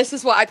 This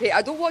is what I pay.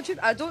 I don't watch it.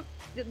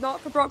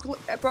 Not for Brock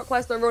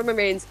Lesnar, Roman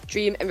Reigns,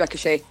 Dream, and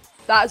Ricochet.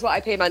 That is what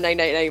I pay my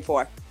 $9.99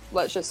 for.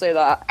 Let's just say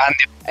that.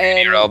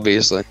 And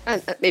obviously.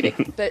 And maybe.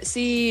 But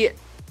see,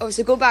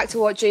 obviously, go back to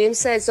what James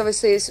says.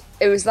 Obviously,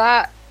 it was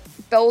that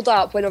build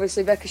up when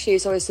obviously Ricochet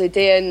is obviously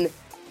doing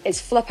his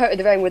flip out of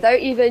the ring without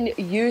even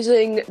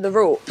using the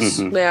ropes.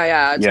 May I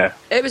add? Yeah.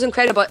 It was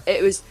incredible.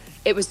 It was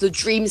the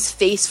Dream's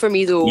face for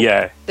me though.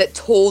 Yeah. That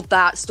told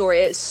that story.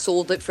 It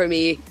sold it for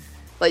me.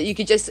 Like, you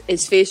could just,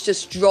 his face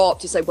just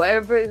dropped. It's like,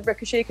 whatever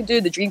Ricochet can do,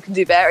 the Dream can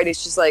do better. And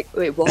it's just like,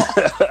 wait, what?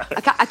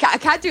 I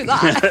can't do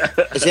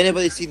that. Has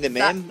anybody seen the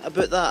meme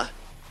about that?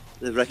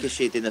 The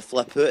Ricochet doing the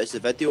flip out. It's the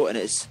video, and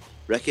it's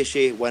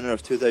Ricochet, winner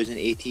of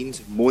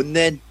 2018's Moan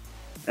Then.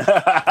 And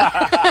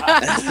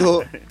I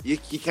thought, you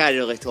can't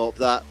really top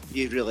that.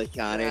 You really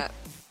can't.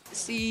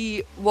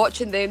 See,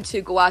 watching them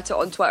two go at it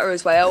on Twitter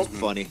as well. It's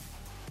funny.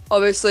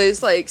 Obviously,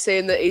 it's like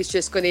saying that he's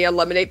just going to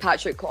eliminate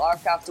Patrick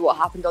Clark after what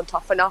happened on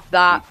Tough Enough.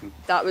 That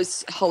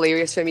was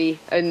hilarious for me.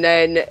 And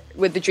then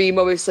with the Dream,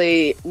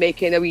 obviously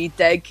making a wee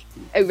dig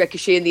at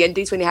Ricochet in the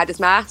Indies when he had his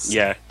mask.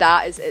 Yeah.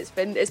 It's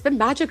been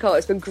magical.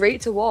 It's been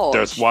great to watch.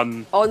 There's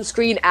one on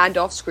screen and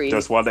off screen.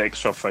 There's one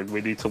extra thing we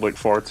need to look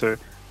forward to.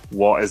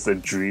 What is the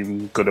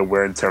Dream going to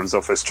wear in terms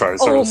of his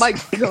trousers? Oh my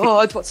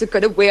god, what's he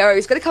going to wear?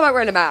 He's going to come out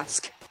wearing a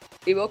mask.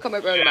 He will come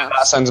out wearing a mask.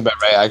 That sounds about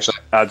right, actually.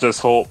 I just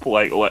hope,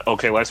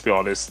 okay, let's be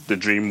honest, the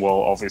Dream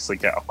will obviously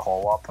get a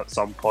call-up at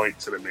some point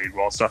to the main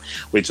roster.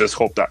 We just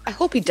hope that... I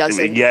hope he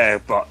doesn't. Yeah,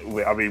 but,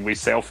 we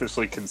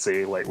selfishly can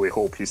say, we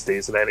hope he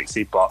stays in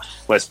NXT, but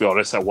let's be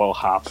honest, it will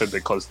happen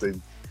because the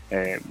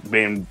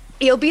main...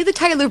 He'll be the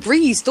Tyler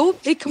Breeze,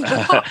 don't make him go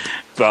up.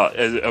 But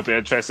it'll be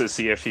interesting to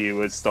see if he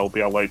would still be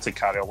allowed to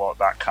carry a lot of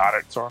that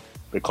character.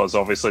 because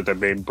obviously the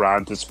main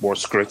brand is more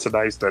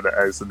scrutinized than it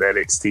is in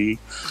NXT.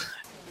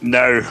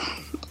 Now,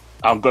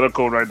 I'm going to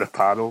go around the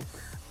panel.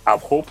 I'm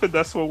hoping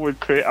this one would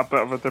create a bit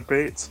of a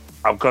debate.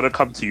 I'm going to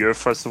come to you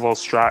first of all,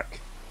 Strack.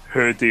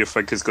 Who do you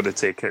think is going to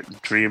take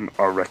it, Dream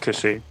or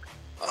Ricochet?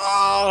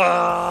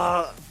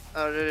 Oh,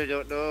 I really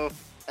don't know.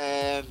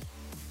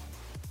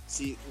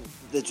 See,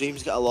 the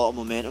Dream's got a lot of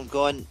momentum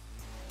going,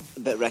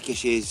 but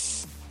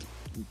Ricochet's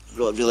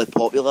really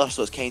popular,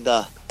 so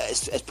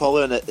it's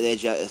probably on the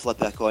edge of the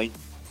flip of a coin,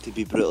 to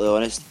be brutally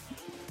honest.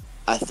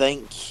 I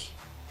think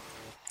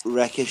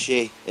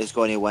Ricochet is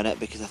going to win it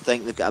because I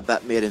think they've got a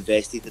bit more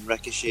invested in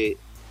Ricochet,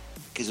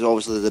 because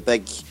obviously there's a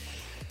big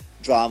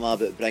drama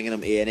about bringing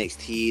him to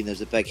NXT and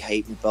there's a big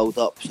hype and build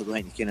up, so I don't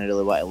think you can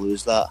really want to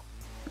lose that.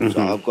 So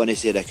I'm going to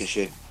say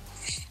Ricochet.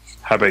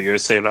 How about you,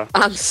 Sarah?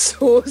 I'm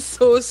so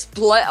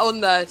split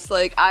on this.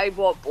 Like, I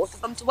want both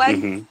of them to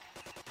win,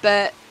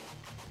 but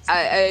I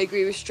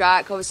agree with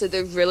Strack. Obviously,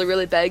 they're really,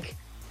 really big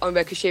on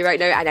Ricochet right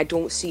now, and I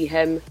don't see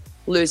him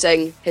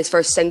losing his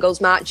first singles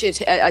match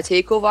at a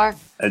TakeOver.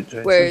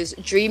 Whereas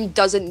Dream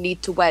doesn't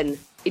need to win.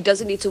 He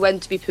doesn't need to win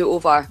to be put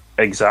over.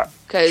 Exactly.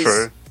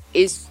 Because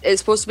it's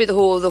supposed to be the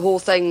whole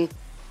thing.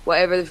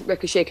 Whatever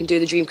Ricochet can do,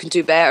 the Dream can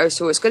do better.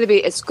 So it's going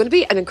to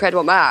be an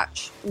incredible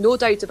match, no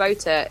doubt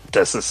about it.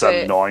 This is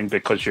annoying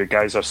because you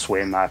guys are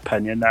swaying my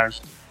opinion now.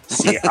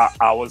 See,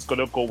 I was going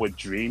to go with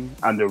Dream,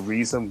 and the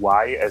reason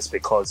why is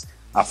because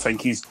I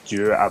think he's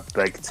due a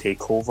big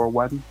TakeOver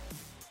win,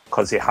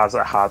 because he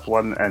hasn't had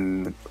one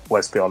in,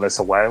 let's be honest,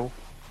 a while.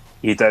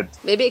 He did.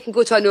 Maybe it can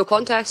go to a no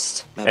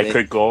contest. Maybe. It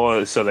could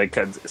go so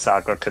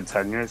Saga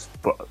continues,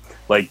 but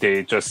like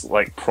they just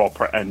like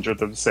proper injured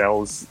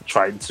themselves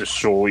trying to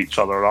show each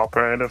other up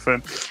or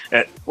anything.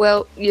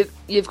 Well,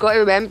 you've got to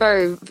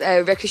remember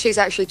Ricochet's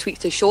actually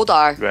tweaked his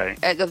shoulder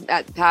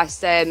at past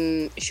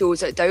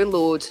shows at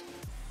Download,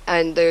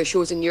 and there are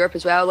shows in Europe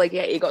as well. Like,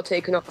 yeah, he got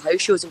taken off the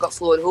house shows and got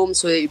flown home,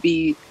 so it'd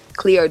be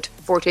cleared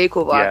for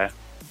TakeOver. Yeah.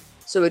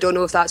 So we don't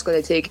know if that's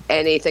going to take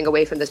anything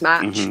away from this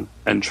match.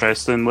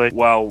 Interestingly,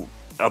 well,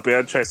 I'll be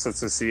interested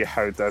to see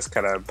how this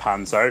kind of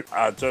pans out.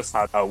 I just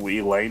had a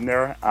wee line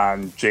there,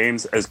 and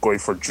James is going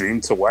for Dream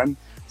to win.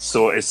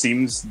 So it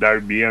seems now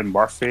me and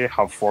Murphy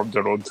have formed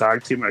their own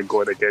tag team and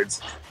going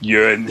against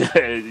you and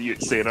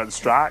Sarah and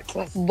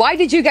Strack. Why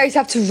did you guys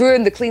have to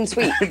ruin the clean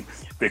sweep?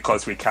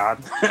 Because we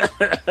can.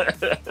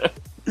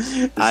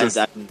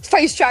 It's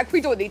fine, Strack,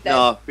 we don't need that.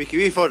 No, we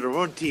can form our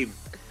own team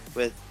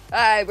with...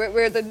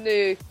 we're the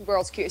new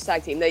world's cutest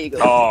tag team. There you go.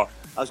 Oh,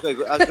 I was going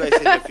to say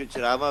in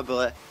Futurama, but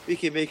like, we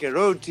can make our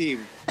own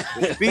team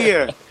with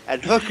beer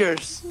and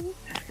hookers.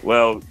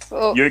 Well,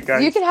 you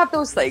guys... You can have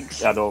those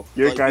things. I know.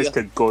 You guys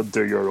can go and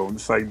do your own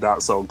thing.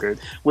 That's all good.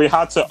 We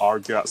had to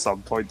argue at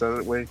some point,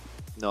 didn't we?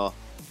 No.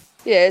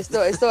 Yeah, it's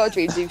not a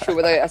Dream Team show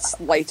without a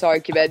slight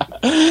argument.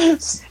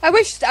 I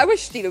wish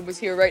Steven was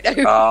here right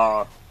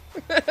now.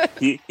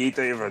 He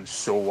didn't even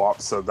show up,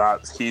 so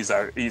he's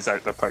out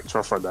the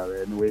picture for now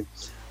anyway.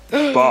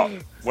 But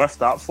with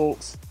that,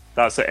 folks,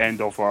 that's the end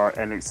of our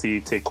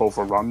NXT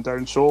TakeOver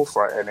Rundown show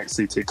for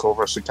NXT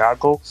TakeOver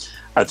Chicago.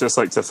 I'd just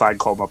like to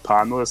thank all my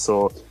panelists.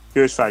 So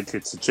huge thank you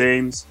to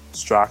James,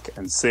 Strack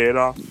and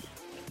Sarah.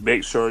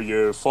 Make sure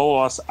you follow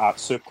us at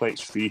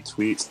Suplex Free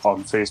Tweets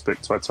on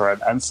Facebook, Twitter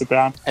and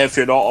Instagram. If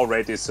you're not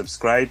already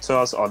subscribed to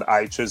us on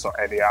iTunes or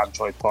any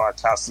Android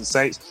podcasting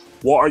sites,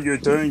 what are you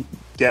doing?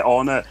 Get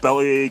on it.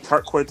 Billy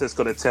Kirkwood is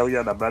going to tell you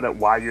in a minute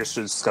why you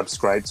should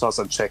subscribe to us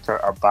and check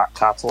out our back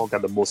catalogue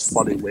in the most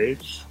funny way.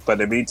 But in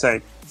the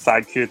meantime,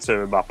 thank you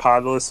to my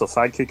panelists. So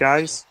thank you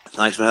guys.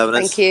 Thanks for having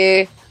us. Thank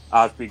you.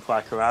 I've been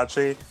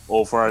Quackarachi,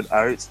 over and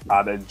out,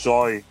 and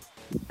enjoy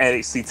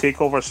NXT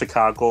TakeOver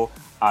Chicago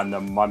and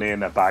the Money in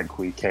the Bank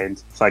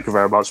weekend. Thank you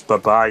very much.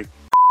 Bye-bye.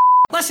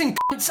 Listen,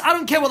 cunts, I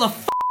don't care what the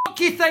fuck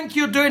you think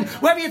you're doing.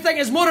 Whatever you think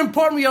is more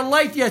important with your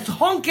life, you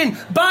honking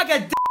bag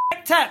of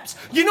tips.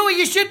 You know what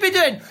you should be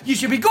doing? You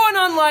should be going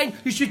online,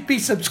 you should be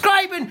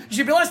subscribing, you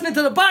should be listening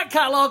to the back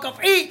catalogue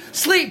of Eat,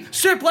 Sleep,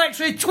 Suplex,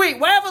 Retweet,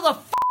 whatever the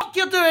fuck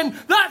you're doing,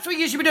 that's what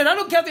you should be doing. I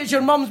don't care if it's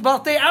your mum's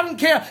birthday, I don't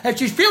care if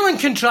she's feeling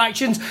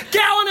contractions,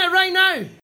 get on it right now.